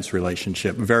very tense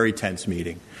relationship, a very tense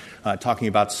meeting. Talking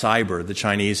about cyber, the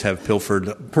Chinese have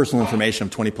pilfered personal information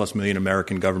of 20-plus million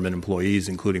American government employees,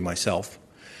 including myself.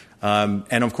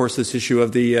 And, of course, this issue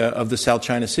of the South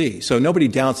China Sea. So nobody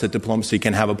doubts that diplomacy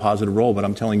can have a positive role, but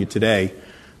I'm telling you today,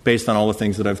 based on all the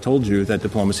things that I've told you, that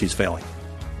diplomacy is failing.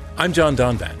 I'm John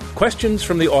Donvan. Questions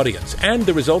from the audience and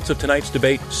the results of tonight's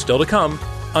debate still to come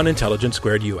on Intelligence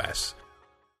Squared US.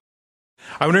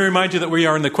 I want to remind you that we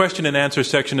are in the question and answer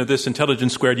section of this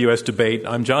Intelligence Squared US debate.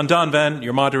 I'm John Donvan,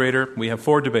 your moderator. We have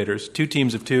 4 debaters, 2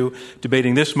 teams of 2,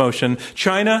 debating this motion.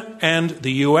 China and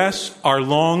the U.S. are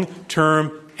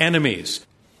long-term enemies.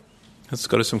 Let's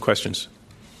go to some questions.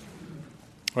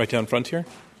 Right down front here.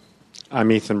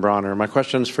 I'm Ethan Bronner. My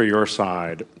question's for your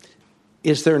side.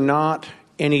 Is there not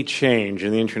any change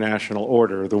in the international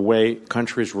order, the way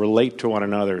countries relate to one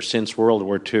another since World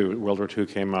War II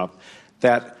came up,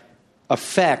 that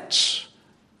affects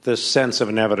this sense of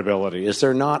inevitability? Is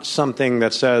there not something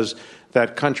that says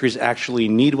that countries actually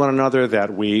need one another,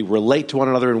 that we relate to one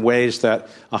another in ways that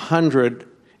 100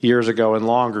 years ago and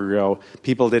longer ago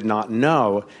people did not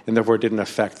know and therefore didn't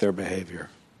affect their behavior?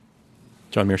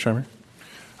 John Mearsheimer?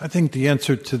 I think the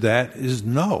answer to that is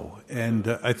no. And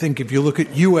I think if you look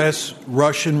at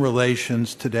U.S.-Russian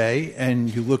relations today,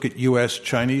 and you look at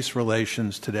U.S.-Chinese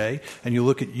relations today, and you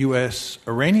look at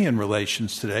U.S.-Iranian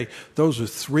relations today, those are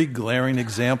 3 glaring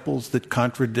examples that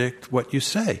contradict what you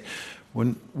say.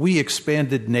 When we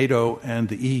expanded NATO and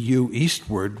the EU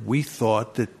eastward, we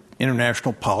thought that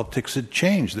international politics had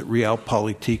changed, that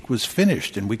realpolitik was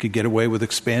finished, and we could get away with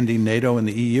expanding NATO and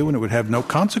the EU and it would have no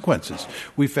consequences.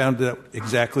 We found that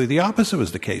exactly the opposite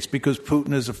was the case, because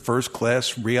Putin is a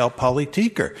first-class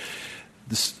realpolitiker.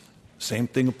 The same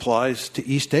thing applies to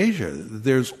East Asia.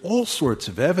 There's all sorts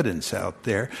of evidence out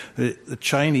there that the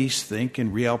Chinese think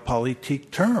in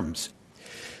realpolitik terms.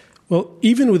 Well,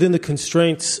 even within the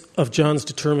constraints of John's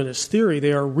determinist theory,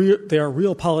 they are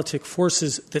realpolitik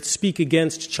forces that speak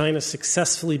against China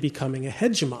successfully becoming a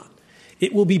hegemon.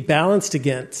 It will be balanced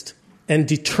against and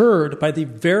deterred by the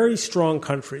very strong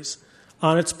countries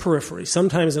on its periphery,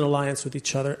 sometimes in alliance with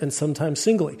each other and sometimes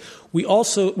singly. We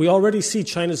already see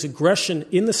China's aggression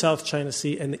in the South China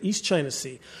Sea and the East China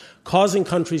Sea, causing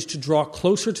countries to draw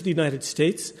closer to the United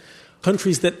States,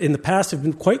 countries that in the past have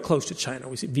been quite close to China.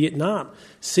 We see Vietnam,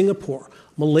 Singapore,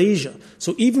 Malaysia.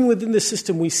 So even within the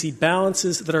system, we see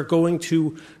balances that are going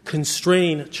to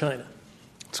constrain China.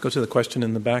 Let's go to the question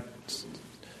in the back.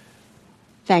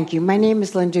 Thank you. My name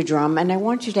is Linda Drum, and I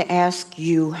want you to ask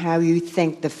you how you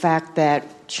think the fact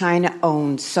that China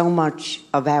owns so much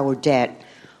of our debt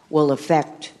will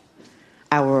affect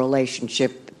our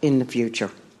relationship in the future.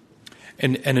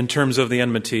 And in terms of the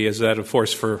enmity, is that a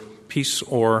force for peace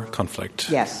or conflict?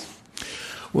 Yes.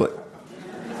 Well,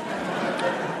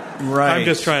 Right. I'm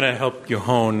just trying to help you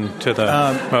hone to the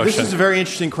motion. This is a very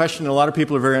interesting question. A lot of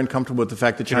people are very uncomfortable with the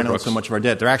fact that China owns so much of our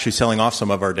debt. They're actually selling off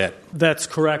some of our debt. That's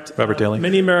correct. Robert Daly.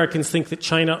 Many Americans think that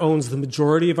China owns the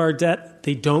majority of our debt.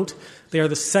 They don't. They are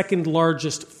the second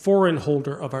largest foreign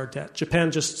holder of our debt.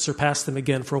 Japan just surpassed them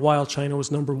again. For a while, China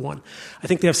was number one. I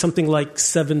think they have something like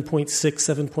 7.6,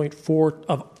 7.4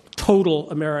 of total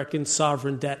American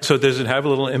sovereign debt. So does it have a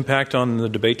little impact on the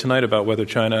debate tonight about whether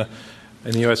China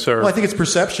and the U.S. are... Well, I think it's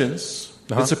perceptions.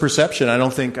 It's a perception. I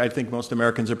think most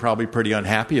Americans are probably pretty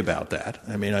unhappy about that.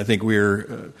 I mean, I think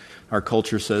our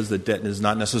culture says that debt is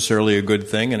not necessarily a good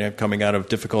thing, and coming out of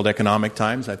difficult economic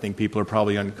times, I think people are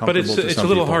probably uncomfortable. But it's a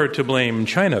little hard to blame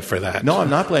China for that. No, I'm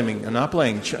not blaming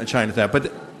China for that.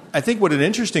 But I think what an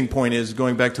interesting point is,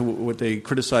 going back to what they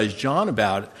criticized John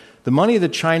about, the money that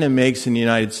China makes in the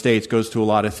United States goes to a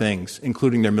lot of things,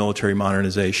 including their military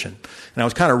modernization. And I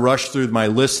was kind of rushed through my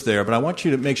list there, but I want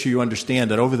you to make sure you understand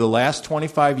that over the last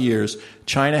 25 years,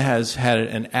 China has had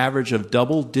an average of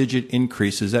double-digit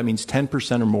increases. That means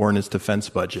 10% or more in its defense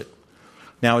budget.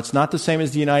 Now, it's not the same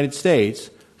as the United States,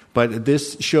 but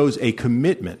this shows a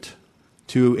commitment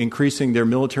to increasing their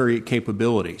military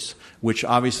capabilities, which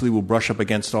obviously will brush up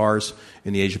against ours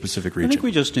in the Asia-Pacific region. I think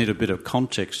we just need a bit of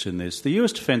context in this. The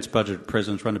US defence budget at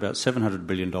present is around about $700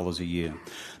 billion a year.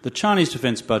 The Chinese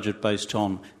defence budget, based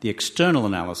on the external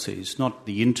analyses, not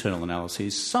the internal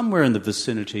analyses, somewhere in the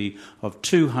vicinity of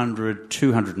 $200,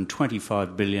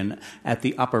 $225 billion at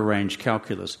the upper range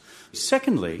calculus.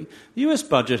 Secondly, the US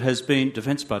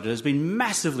defence budget has been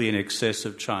massively in excess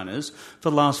of China's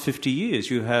for the last 50 years.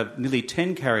 You have nearly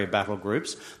 10 carrier battle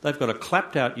groups. They've got a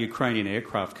clapped-out Ukrainian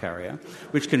aircraft carrier,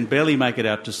 which can barely make it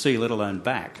out to sea, let alone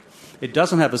back. It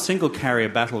doesn't have a single carrier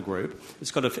battle group.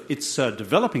 It's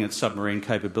developing its submarine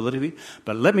capability.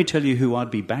 But let me tell you who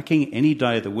I'd be backing any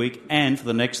day of the week and for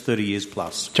the next 30 years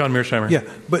plus. John Mearsheimer. Yeah,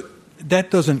 but that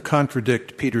doesn't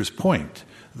contradict Peter's point.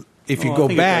 If you go I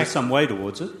think back, it goes some way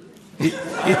towards it.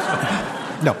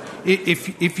 No,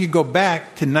 if you go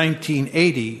back to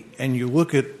 1980 and you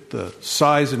look at the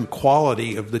size and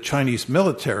quality of the Chinese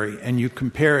military and you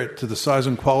compare it to the size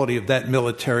and quality of that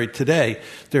military today,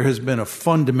 there has been a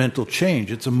fundamental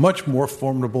change. It's a much more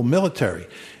formidable military.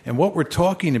 And what we're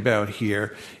talking about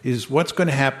here is what's going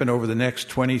to happen over the next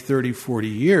 20, 30, 40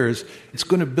 years. It's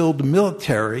going to build a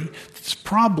military that's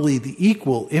probably the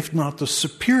equal, if not the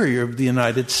superior, of the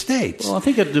United States. Well, I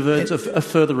think it diverts a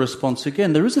further response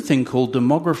again. There is a thing called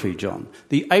demography, John.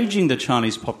 The ageing the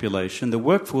Chinese population, the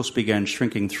workforce began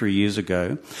shrinking 3 years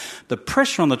ago. The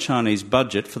pressure on the Chinese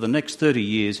budget for the next 30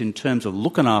 years in terms of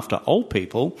looking after old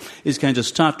people is going to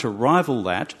start to rival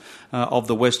that of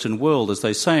the Western world. As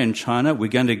they say in China, we're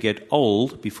going to get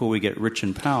old before we get rich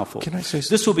and powerful. Can I say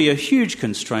something? This will be a huge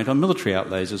constraint on military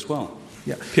outlays as well.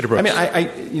 Yeah. Peter Brooks. I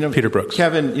mean, Peter Brooks.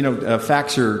 Kevin,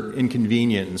 facts are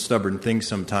inconvenient and stubborn things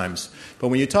sometimes. But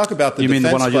when you talk about the defense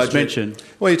budget... You mean the one I just budget, mentioned?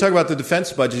 Well, you talk about the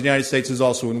defense budget, the United States is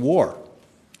also in war.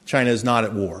 China is not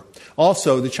at war.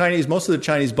 Also, most of the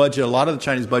Chinese budget, a lot of the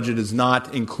Chinese budget is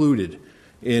not included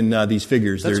in these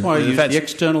figures. That's why I use the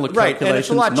external calculations, right, and it's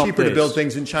a lot cheaper to theirs. build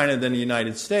things in China than the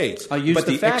United States. I use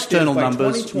the external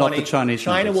numbers, not the Chinese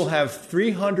China numbers. will have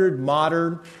 300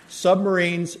 modern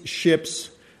submarines,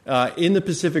 ships in the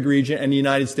Pacific region, and the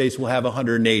United States will have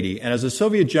 180. And as a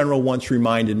Soviet general once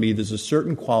reminded me, there's a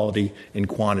certain quality in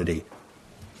quantity.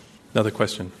 Another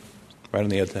question, right on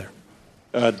the edge there.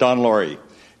 Don Laurie.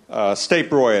 State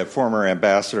Roy, a former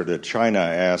ambassador to China,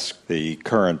 asked the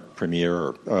current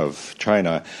premier of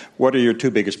China, what are your two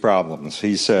biggest problems?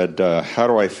 He said, how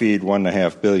do I feed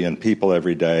 1.5 billion people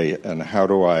every day, and how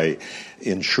do I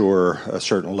ensure a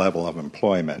certain level of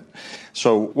employment?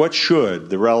 So what should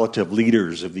the relative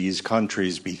leaders of these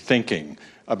countries be thinking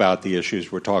about the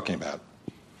issues we're talking about?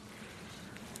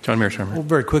 John Mearsheimer. Well,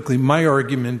 very quickly, my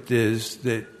argument is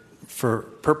that for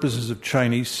purposes of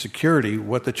Chinese security,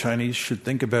 what the Chinese should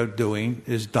think about doing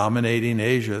is dominating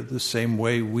Asia the same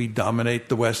way we dominate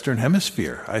the Western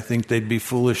Hemisphere. I think they'd be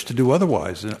foolish to do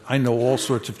otherwise. And I know all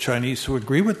sorts of Chinese who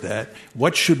agree with that.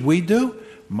 What should we do?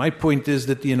 My point is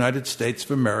that the United States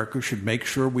of America should make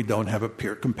sure we don't have a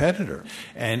peer competitor.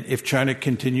 And if China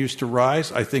continues to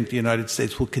rise, I think the United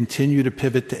States will continue to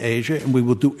pivot to Asia, and we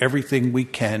will do everything we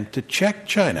can to check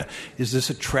China. Is this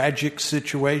a tragic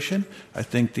situation? I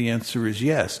think the answer is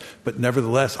yes. But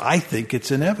nevertheless, I think it's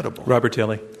inevitable. Robert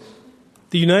Daly.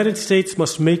 The United States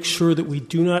must make sure that we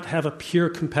do not have a peer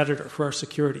competitor for our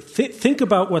security. Think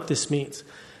about what this means.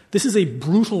 This is a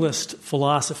brutalist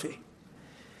philosophy.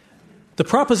 The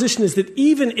proposition is that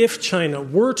even if China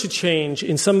were to change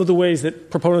in some of the ways that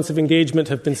proponents of engagement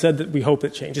have been said that we hope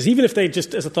it changes, even if they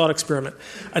just, as a thought experiment,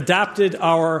 adapted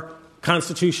our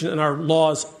Constitution and our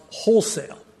laws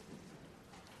wholesale.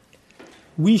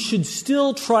 We should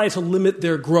still try to limit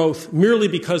their growth merely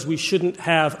because we shouldn't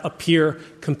have a peer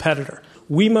competitor.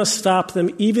 We must stop them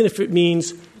even if it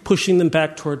means pushing them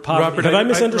back toward poverty. Robert, have I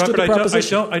misunderstood the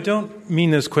proposition? I don't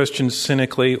mean this question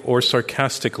cynically or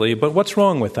sarcastically, but what's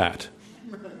wrong with that?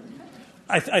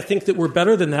 I think that we're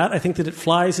better than that. I think that it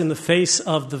flies in the face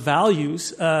of the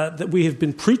values that we have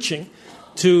been preaching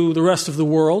to the rest of the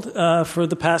world for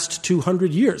the past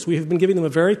 200 years. We have been giving them a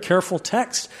very careful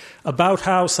text about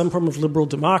how some form of liberal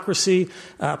democracy,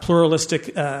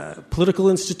 pluralistic political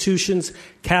institutions,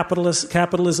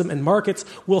 capitalism, and markets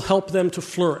will help them to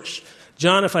flourish.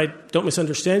 John, if I don't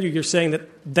misunderstand you, you're saying that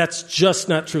that's just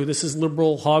not true. This is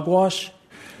liberal hogwash?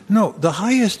 No, the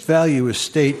highest value a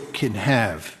state can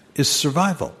have is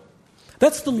survival.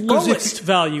 That's the lowest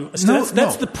value. That's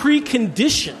the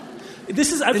precondition.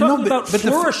 I'm talking about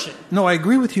flourishing. I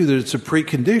agree with you that it's a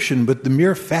precondition, but the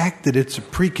mere fact that it's a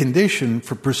precondition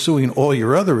for pursuing all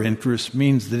your other interests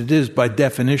means that it is, by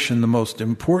definition, the most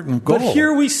important goal. But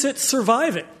here we sit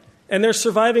surviving, and they're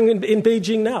surviving in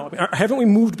Beijing now. I mean, haven't we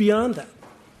moved beyond that?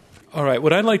 All right.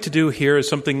 What I'd like to do here is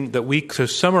something that to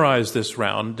summarize this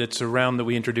round. It's a round that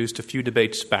we introduced a few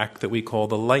debates back that we call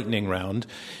the lightning round,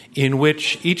 in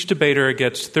which each debater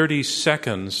gets 30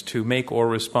 seconds to make or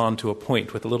respond to a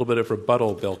point with a little bit of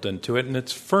rebuttal built into it, and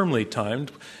it's firmly timed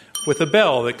with a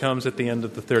bell that comes at the end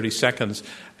of the 30 seconds.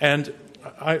 And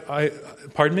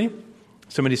pardon me?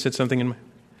 Somebody said something in my...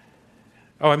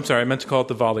 Oh, I'm sorry. I meant to call it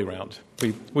the volley round.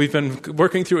 We've been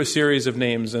working through a series of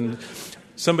names, and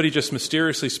somebody just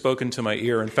mysteriously spoke into my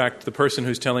ear. In fact, the person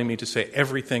who's telling me to say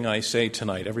everything I say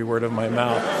tonight, every word of my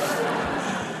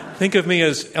mouth. Think of me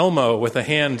as Elmo with a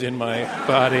hand in my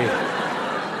body.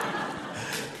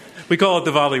 We call it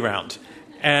the volley round.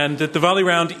 And at the volley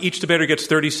round, each debater gets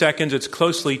 30 seconds. It's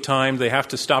closely timed. They have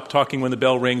to stop talking when the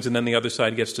bell rings, and then the other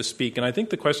side gets to speak. And I think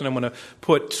the question I'm going to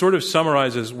put sort of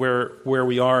summarizes where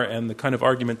we are and the kind of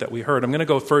argument that we heard. I'm going to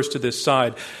go first to this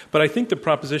side. But I think the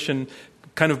proposition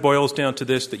kind of boils down to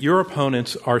this, that your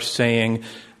opponents are saying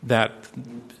that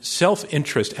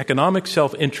self-interest, economic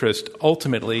self-interest,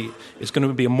 ultimately is going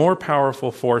to be a more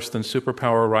powerful force than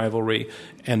superpower rivalry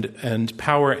and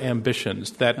power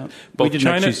ambitions. That both we didn't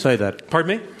China, actually say that.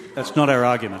 Pardon me? That's not our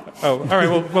argument. Oh, all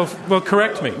right. Well,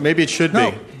 correct me. Maybe it should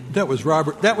be. That was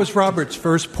Robert's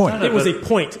first point. It was a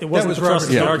point. It wasn't the thrust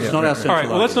of the argument. It's not our central All right.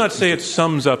 Well, let's not say it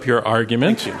sums up your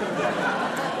argument.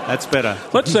 That's better.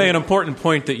 Let's say an important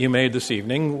point that you made this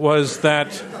evening was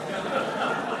that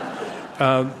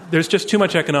there's just too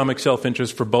much economic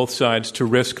self-interest for both sides to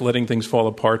risk letting things fall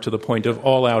apart to the point of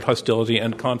all-out hostility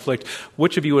and conflict.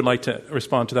 Which of you would like to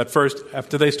respond to that first?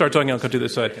 After they start talking, I'll come to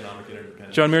this side.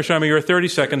 John Mearsheimer, your 30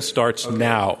 seconds starts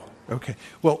now. Okay.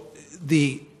 Well,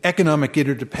 the economic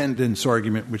interdependence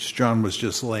argument, which John was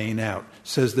just laying out,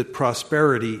 says that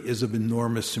prosperity is of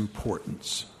enormous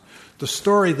importance. The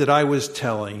story that I was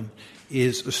telling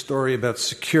is a story about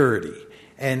security.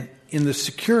 And in the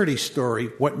security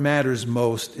story, what matters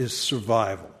most is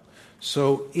survival.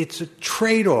 So it's a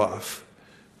trade-off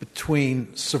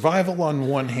between survival on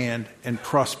one hand and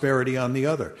prosperity on the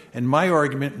other. And my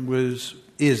argument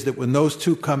is that when those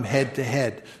two come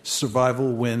head-to-head,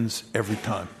 survival wins every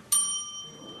time.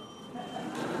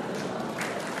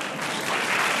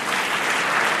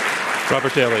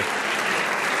 Robert Daly.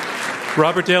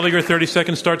 Robert Daly, your 30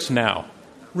 seconds starts now.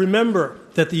 Remember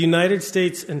that the United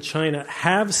States and China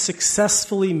have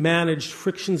successfully managed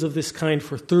frictions of this kind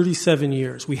for 37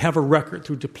 years. We have a record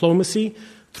through diplomacy,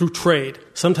 through trade,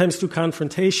 sometimes through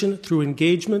confrontation, through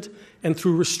engagement, and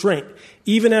through restraint.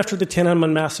 Even after the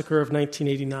Tiananmen massacre of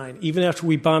 1989, even after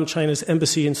we bombed China's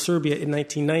embassy in Serbia in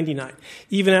 1999,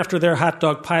 even after their hot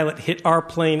dog pilot hit our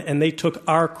plane and they took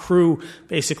our crew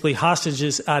basically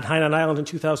hostages on Hainan Island in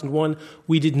 2001,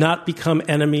 we did not become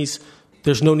enemies.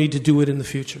 There's no need to do it in the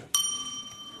future.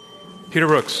 Peter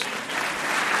Brooks.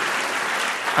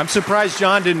 I'm surprised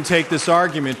John didn't take this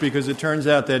argument because it turns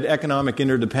out that economic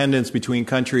interdependence between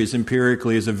countries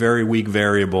empirically is a very weak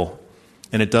variable,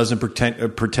 and it doesn't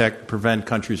prevent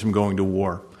countries from going to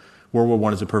war. World War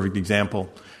I is a perfect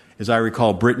example. As I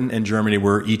recall, Britain and Germany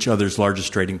were each other's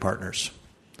largest trading partners.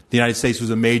 The United States was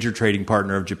a major trading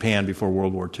partner of Japan before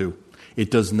World War II.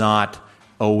 It does not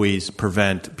always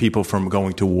prevent people from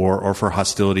going to war or for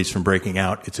hostilities from breaking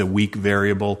out. It's a weak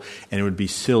variable, and it would be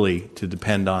silly to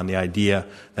depend on the idea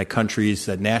that countries,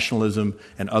 that nationalism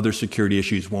and other security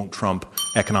issues won't trump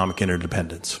economic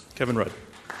interdependence. Kevin Rudd.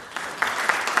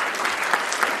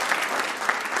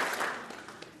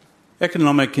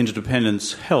 Economic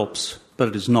interdependence helps, but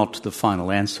it is not the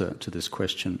final answer to this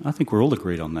question. I think we're all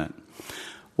agreed on that.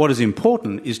 What is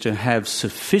important is to have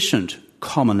sufficient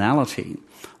commonality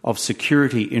of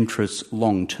security interests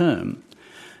long term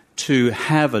to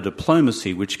have a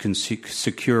diplomacy which can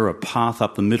secure a path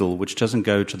up the middle which doesn't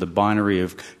go to the binary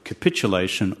of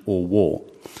capitulation or war.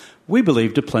 We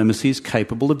believe diplomacy is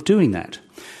capable of doing that.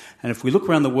 And if we look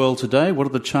around the world today, what are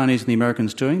the Chinese and the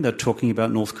Americans doing? They're talking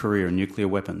about North Korea and nuclear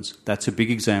weapons. That's a big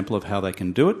example of how they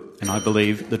can do it, and I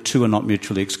believe the two are not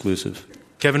mutually exclusive.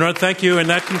 Kevin Rudd, thank you. And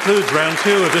that concludes round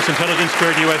two of this Intelligence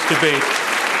Squared U.S. debate,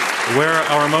 where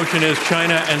our motion is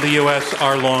China and the U.S.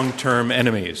 are long-term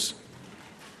enemies.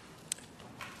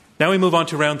 Now we move on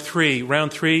to round three.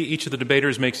 Round three, each of the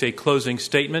debaters makes a closing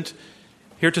statement.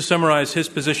 Here to summarize his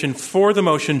position for the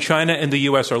motion, China and the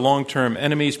U.S. are long-term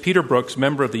enemies, Peter Brooks,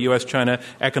 member of the U.S.-China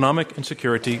Economic and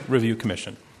Security Review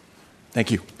Commission.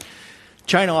 Thank you.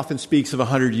 China often speaks of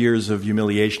 100 years of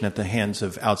humiliation at the hands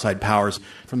of outside powers,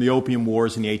 from the Opium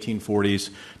Wars in the 1840s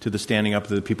to the standing up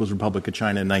of the People's Republic of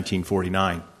China in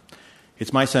 1949.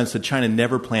 It's my sense that China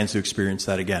never plans to experience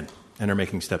that again, and are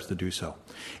making steps to do so.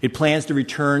 It plans to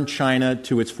return China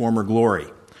to its former glory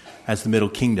as the Middle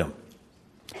Kingdom.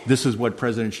 This is what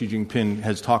President Xi Jinping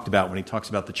has talked about when he talks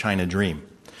about the China dream.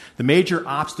 The major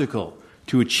obstacle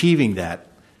to achieving that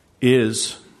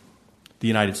is the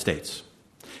United States.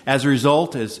 As a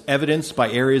result, as evidenced by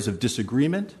areas of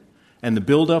disagreement and the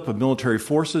buildup of military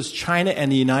forces, China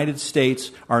and the United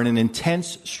States are in an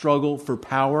intense struggle for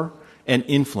power and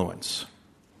influence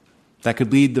that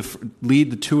could lead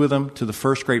the two of them to the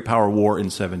first great power war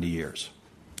in 70 years.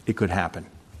 It could happen.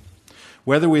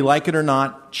 Whether we like it or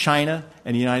not, China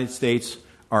and the United States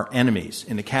are enemies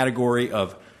in the category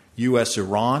of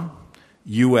U.S.-Iran,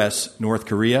 U.S.-North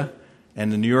Korea,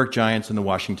 and the New York Giants and the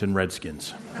Washington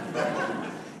Redskins.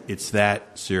 It's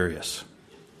that serious.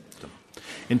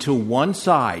 Until one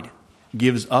side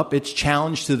gives up its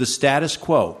challenge to the status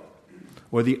quo,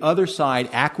 or the other side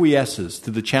acquiesces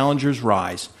to the challenger's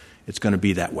rise, it's going to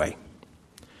be that way.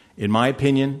 In my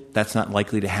opinion, that's not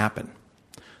likely to happen.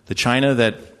 The China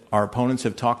that our opponents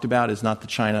have talked about is not the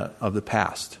China of the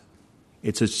past.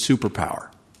 It's a superpower.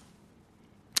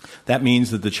 That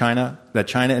means that China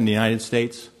and the United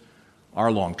States are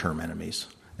long-term enemies.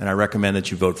 And I recommend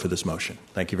that you vote for this motion.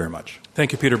 Thank you very much.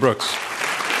 Thank you, Peter Brooks.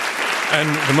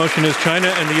 And the motion is China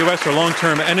and the U.S. are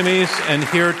long-term enemies. And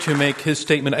here to make his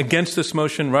statement against this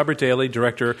motion, Robert Daly,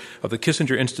 director of the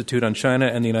Kissinger Institute on China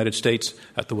and the United States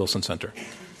at the Wilson Center.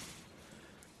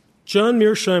 John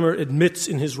Mearsheimer admits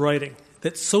in his writing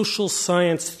that social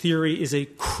science theory is a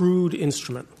crude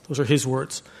instrument. Those are his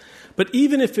words. But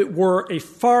even if it were a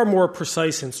far more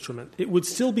precise instrument, it would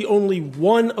still be only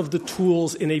one of the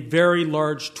tools in a very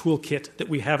large toolkit that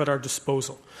we have at our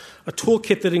disposal. A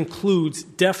toolkit that includes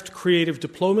deft creative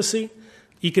diplomacy,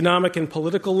 economic and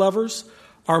political levers,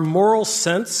 our moral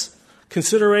sense,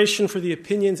 consideration for the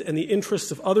opinions and the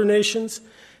interests of other nations,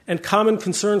 and common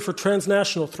concern for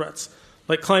transnational threats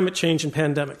like climate change and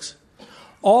pandemics.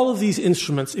 All of these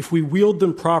instruments, if we wield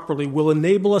them properly, will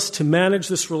enable us to manage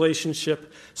this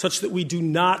relationship such that we do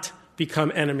not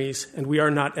become enemies, and we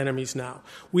are not enemies now.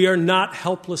 We are not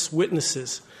helpless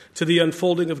witnesses to the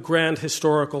unfolding of grand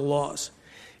historical laws.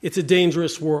 It's a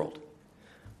dangerous world,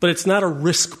 but it's not a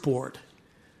risk board.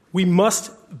 We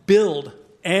must build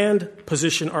and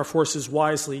position our forces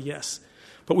wisely, yes,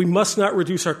 but we must not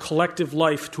reduce our collective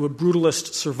life to a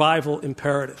brutalist survival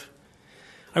imperative.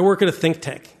 I work at a think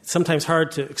tank. It's sometimes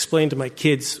hard to explain to my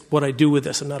kids what I do with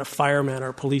this. I'm not a fireman or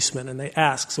a policeman, and they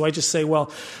ask. So I just say,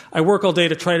 well, I work all day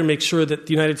to try to make sure that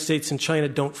the United States and China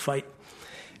don't fight.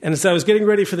 And as I was getting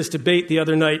ready for this debate the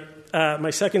other night, my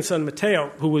second son, Mateo,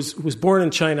 who was born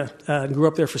in China and grew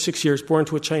up there for 6 years, born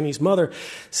to a Chinese mother,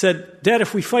 said, Dad,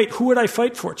 if we fight, who would I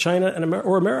fight for, China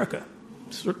or America?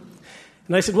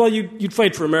 And I said, well, you'd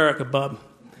fight for America, bub.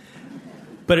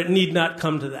 But it need not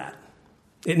come to that.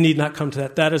 It need not come to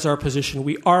that. That is our position.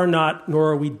 We are not, nor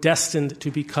are we destined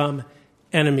to become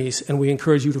enemies, and we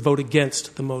encourage you to vote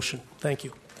against the motion. Thank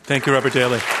you. Thank you, Robert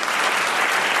Daly.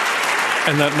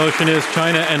 And that motion is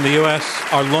China and the U.S.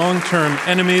 are long-term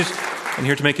enemies. And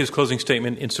here to make his closing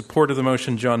statement in support of the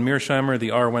motion, John Mearsheimer,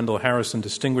 the R. Wendell Harrison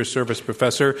Distinguished Service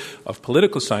Professor of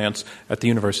Political Science at the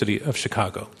University of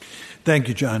Chicago. Thank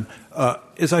you, John.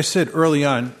 As I said early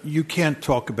on, you can't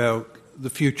talk about the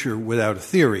future without a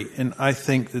theory, and I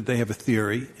think that they have a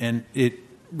theory, and it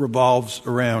revolves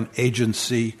around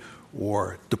agency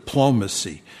or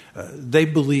diplomacy. They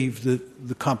believe that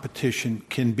the competition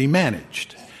can be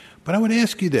managed. But I would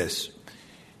ask you this.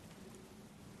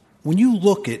 When you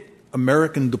look at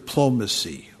American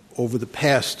diplomacy over the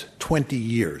past 20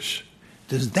 years,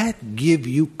 does that give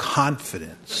you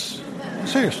confidence?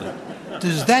 Seriously.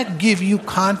 does that give you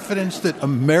confidence that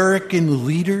American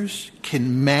leaders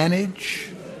can manage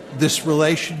this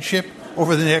relationship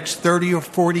over the next 30 or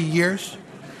 40 years?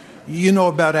 You know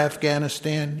about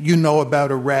Afghanistan. You know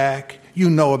about Iraq. You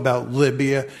know about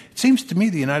Libya. It seems to me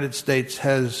the United States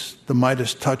has the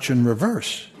Midas touch in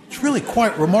reverse. It's really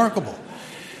quite remarkable.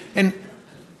 And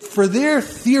for their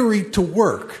theory to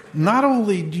work, not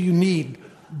only do you need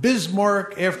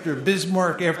Bismarck after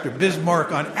Bismarck after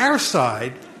Bismarck on our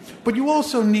side, but you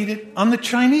also need it on the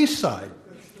Chinese side.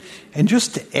 And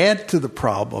just to add to the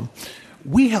problem,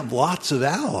 we have lots of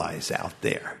allies out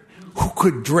there who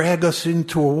could drag us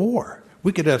into a war.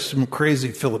 We could have some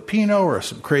crazy Filipino or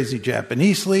some crazy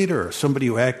Japanese leader or somebody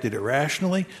who acted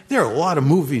irrationally. There are a lot of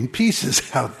moving pieces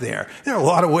out there. There are a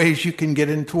lot of ways you can get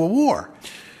into a war.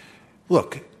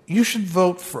 Look, you should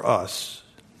vote for us,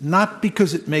 not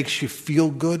because it makes you feel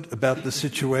good about the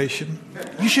situation.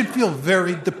 You should feel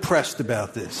very depressed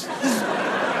about this.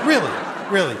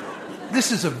 Really,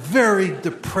 this is a very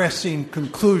depressing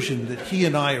conclusion that he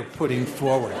and I are putting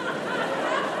forward.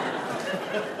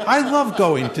 I love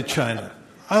going to China.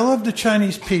 I love the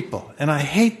Chinese people, and I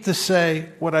hate to say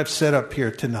what I've said up here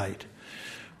tonight.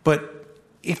 But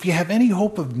if you have any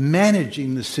hope of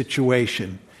managing the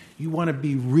situation, you want to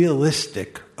be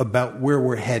realistic about where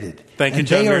we're headed. Thank you, and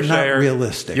John they are Mearsheimer. not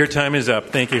realistic. Your time is up.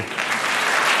 Thank you.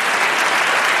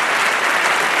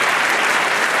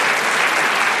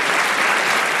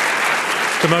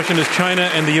 The motion is China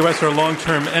and the U.S. are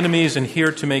long-term enemies, and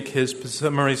here to make his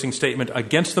summarizing statement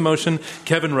against the motion,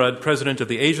 Kevin Rudd, president of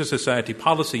the Asia Society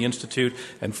Policy Institute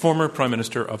and former Prime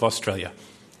Minister of Australia.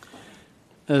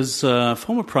 As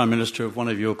former Prime Minister of one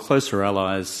of your closer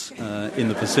allies in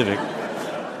the Pacific,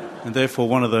 and therefore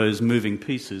one of those moving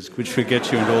pieces which could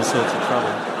get you into all sorts of trouble.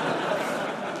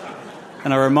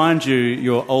 And I remind you,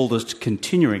 your oldest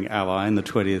continuing ally in the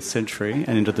 20th century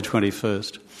and into the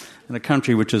 21st, and a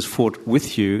country which has fought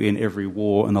with you in every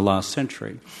war in the last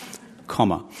century,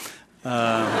 I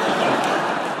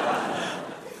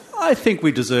think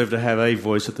we deserve to have a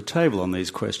voice at the table on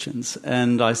these questions.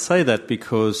 And I say that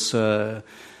because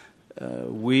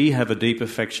we have a deep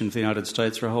affection for the United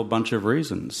States for a whole bunch of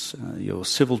reasons. Your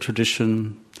civil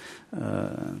tradition,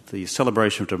 the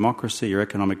celebration of democracy, your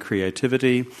economic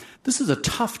creativity. This is a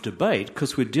tough debate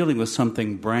because we're dealing with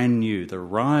something brand new, the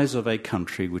rise of a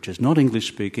country which is not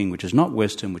English-speaking, which is not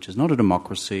Western, which is not a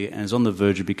democracy, and is on the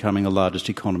verge of becoming the largest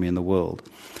economy in the world.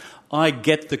 I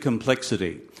get the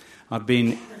complexity. I've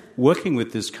been working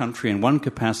with this country in one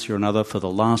capacity or another for the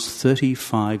last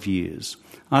 35 years,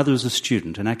 either as a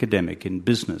student, an academic, in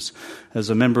business, as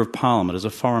a member of parliament, as a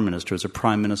foreign minister, as a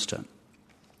prime minister.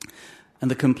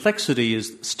 And the complexity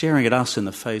is staring at us in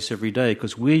the face every day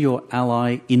because we're your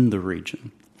ally in the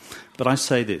region. But I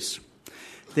say this,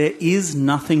 there is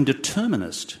nothing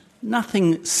determinist,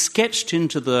 nothing sketched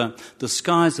into the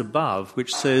skies above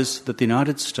which says that the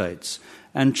United States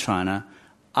and China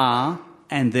are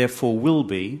and therefore will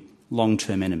be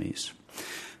long-term enemies.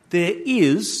 There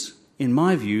is, in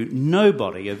my view,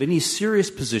 nobody of any serious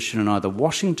position in either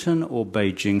Washington or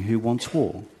Beijing who wants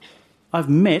war. I've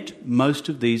met most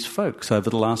of these folks over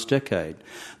the last decade.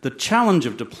 The challenge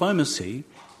of diplomacy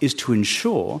is to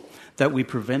ensure that we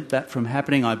prevent that from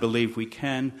happening. I believe we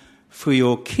can. For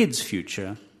your kids'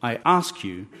 future, I ask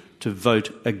you to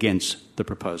vote against the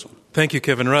proposal. Thank you,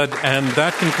 Kevin Rudd. And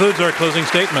that concludes our closing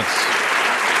statements.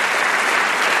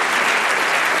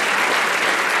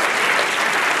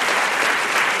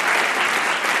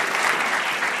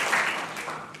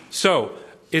 So,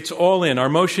 it's all in. Our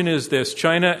motion is this.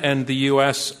 China and the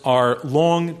U.S. are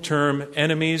long-term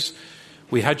enemies.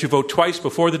 We had you vote twice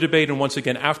before the debate and once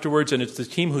again afterwards, and it's the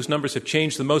team whose numbers have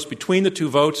changed the most between the two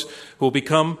votes who will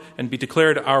become and be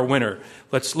declared our winner.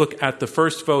 Let's look at the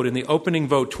first vote. In the opening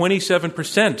vote,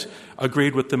 27%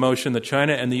 agreed with the motion that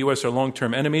China and the U.S. are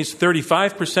long-term enemies.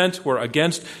 35% were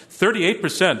against.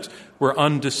 38% were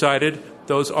undecided.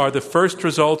 Those are the first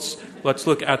results. Let's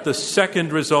look at the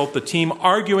second result. The team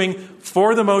arguing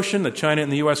for the motion that China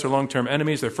and the U.S. are long-term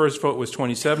enemies, their first vote was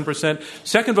 27%.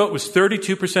 Second vote was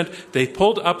 32%. They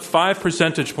pulled up 5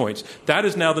 percentage points. That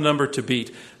is now the number to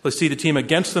beat. Let's see the team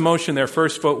against the motion. Their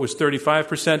first vote was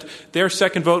 35%. Their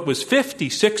second vote was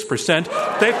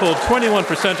 56%. They pulled 21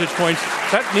 percentage points.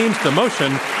 That means the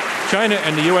motion, China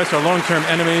and the U.S. are long-term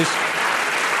enemies,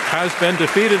 has been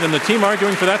defeated, and the team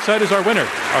arguing for that side is our winner.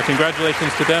 Our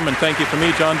congratulations to them, and thank you from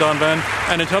me, John Donvan,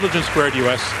 and Intelligence Squared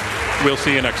US. We'll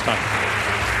see you next time.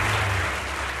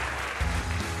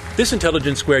 This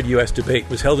Intelligence Squared US debate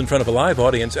was held in front of a live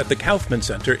audience at the Kaufman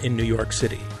Center in New York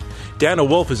City. Dana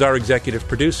Wolf is our executive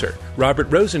producer. Robert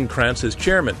Rosenkrantz is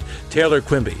chairman. Taylor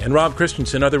Quimby and Rob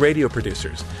Christensen are the radio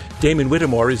producers. Damon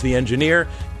Whittemore is the engineer.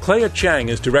 Clea Chang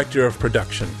is director of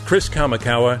production. Chris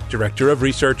Kamikawa, director of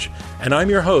research. And I'm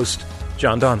your host,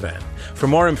 John Donvan. For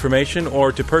more information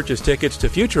or to purchase tickets to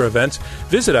future events,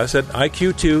 visit us at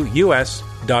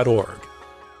iq2us.org.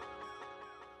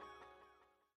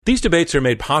 These debates are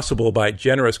made possible by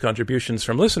generous contributions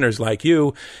from listeners like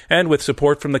you and with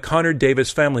support from the Connor Davis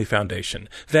Family Foundation,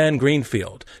 Van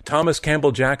Greenfield, Thomas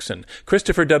Campbell Jackson,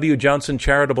 Christopher W. Johnson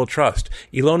Charitable Trust,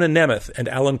 Ilona Nemeth and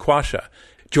Alan Quasha,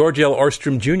 George L.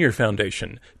 Orstrom Jr.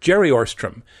 Foundation, Jerry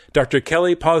Orstrom, Dr.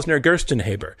 Kelly Posner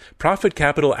Gerstenhaber, Profit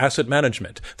Capital Asset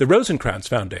Management, the Rosenkrantz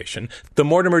Foundation, the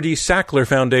Mortimer D. Sackler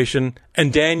Foundation,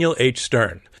 and Daniel H.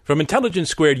 Stern. From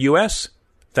Intelligence Squared US,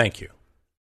 thank you.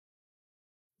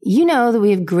 You know that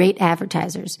we have great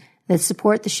advertisers that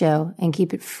support the show and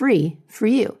keep it free for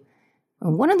you.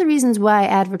 And one of the reasons why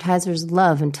advertisers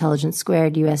love Intelligence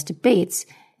Squared US debates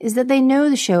is that they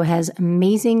know the show has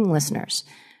amazing listeners.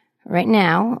 Right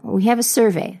now, we have a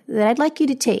survey that I'd like you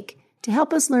to take to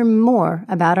help us learn more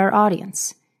about our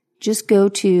audience. Just go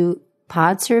to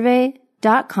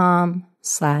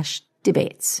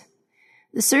podsurvey.com/debates.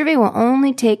 The survey will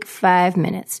only take 5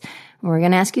 minutes. We're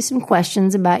going to ask you some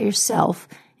questions about yourself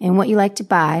and what you like to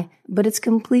buy, but it's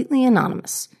completely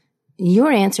anonymous.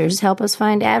 Your answers help us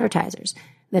find advertisers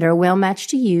that are well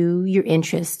matched to you, your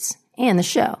interests, and the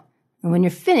show. And when you're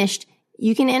finished,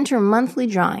 you can enter a monthly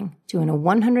drawing to win a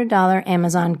 $100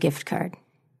 Amazon gift card.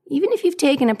 Even if you've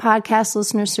taken a podcast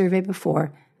listener survey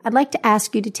before, I'd like to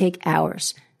ask you to take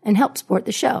ours and help support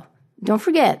the show. Don't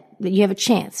forget that you have a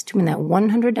chance to win that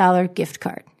 $100 gift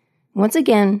card. Once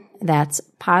again, that's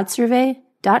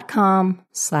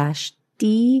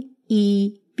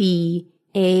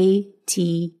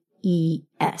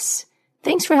podsurvey.com/DEBATES.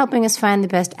 Thanks for helping us find the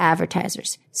best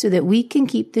advertisers so that we can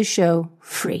keep the show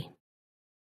free.